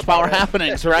episodes of Horsepower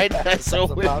Happenings, right? So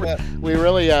we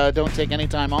really don't take any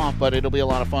time off, but it'll be a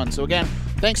lot of fun. So again,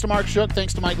 thanks to Mark Shook,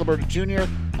 thanks to Mike Luberta Jr.,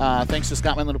 thanks to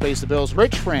Scott Mindlin who pays the bills,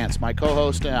 Rich France, my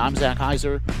co-host, I'm Zach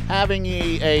Heiser,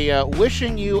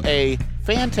 wishing you a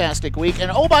fantastic week.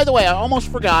 And oh, by the way, I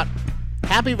almost forgot.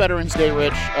 Happy Veterans Day,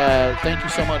 Rich. Thank you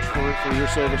so much for your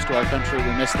service to our country.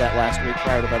 We missed that last week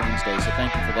prior to Veterans Day, so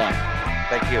thank you for that.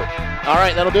 Thank you. All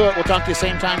right, that'll do it. We'll talk to you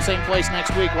same time, same place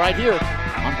next week right here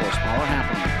on Horsepower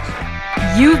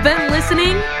Happenings. You've been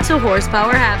listening to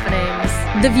Horsepower Happenings.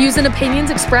 The views and opinions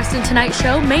expressed in tonight's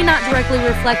show may not directly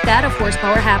reflect that of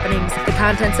Horsepower Happenings. The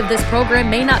contents of this program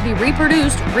may not be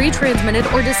reproduced, retransmitted,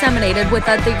 or disseminated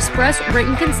without the express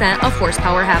written consent of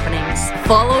Horsepower Happenings.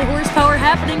 Follow Horsepower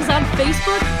Happenings on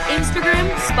Facebook,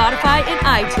 Instagram, Spotify, and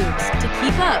iTunes to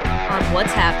keep up on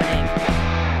what's happening.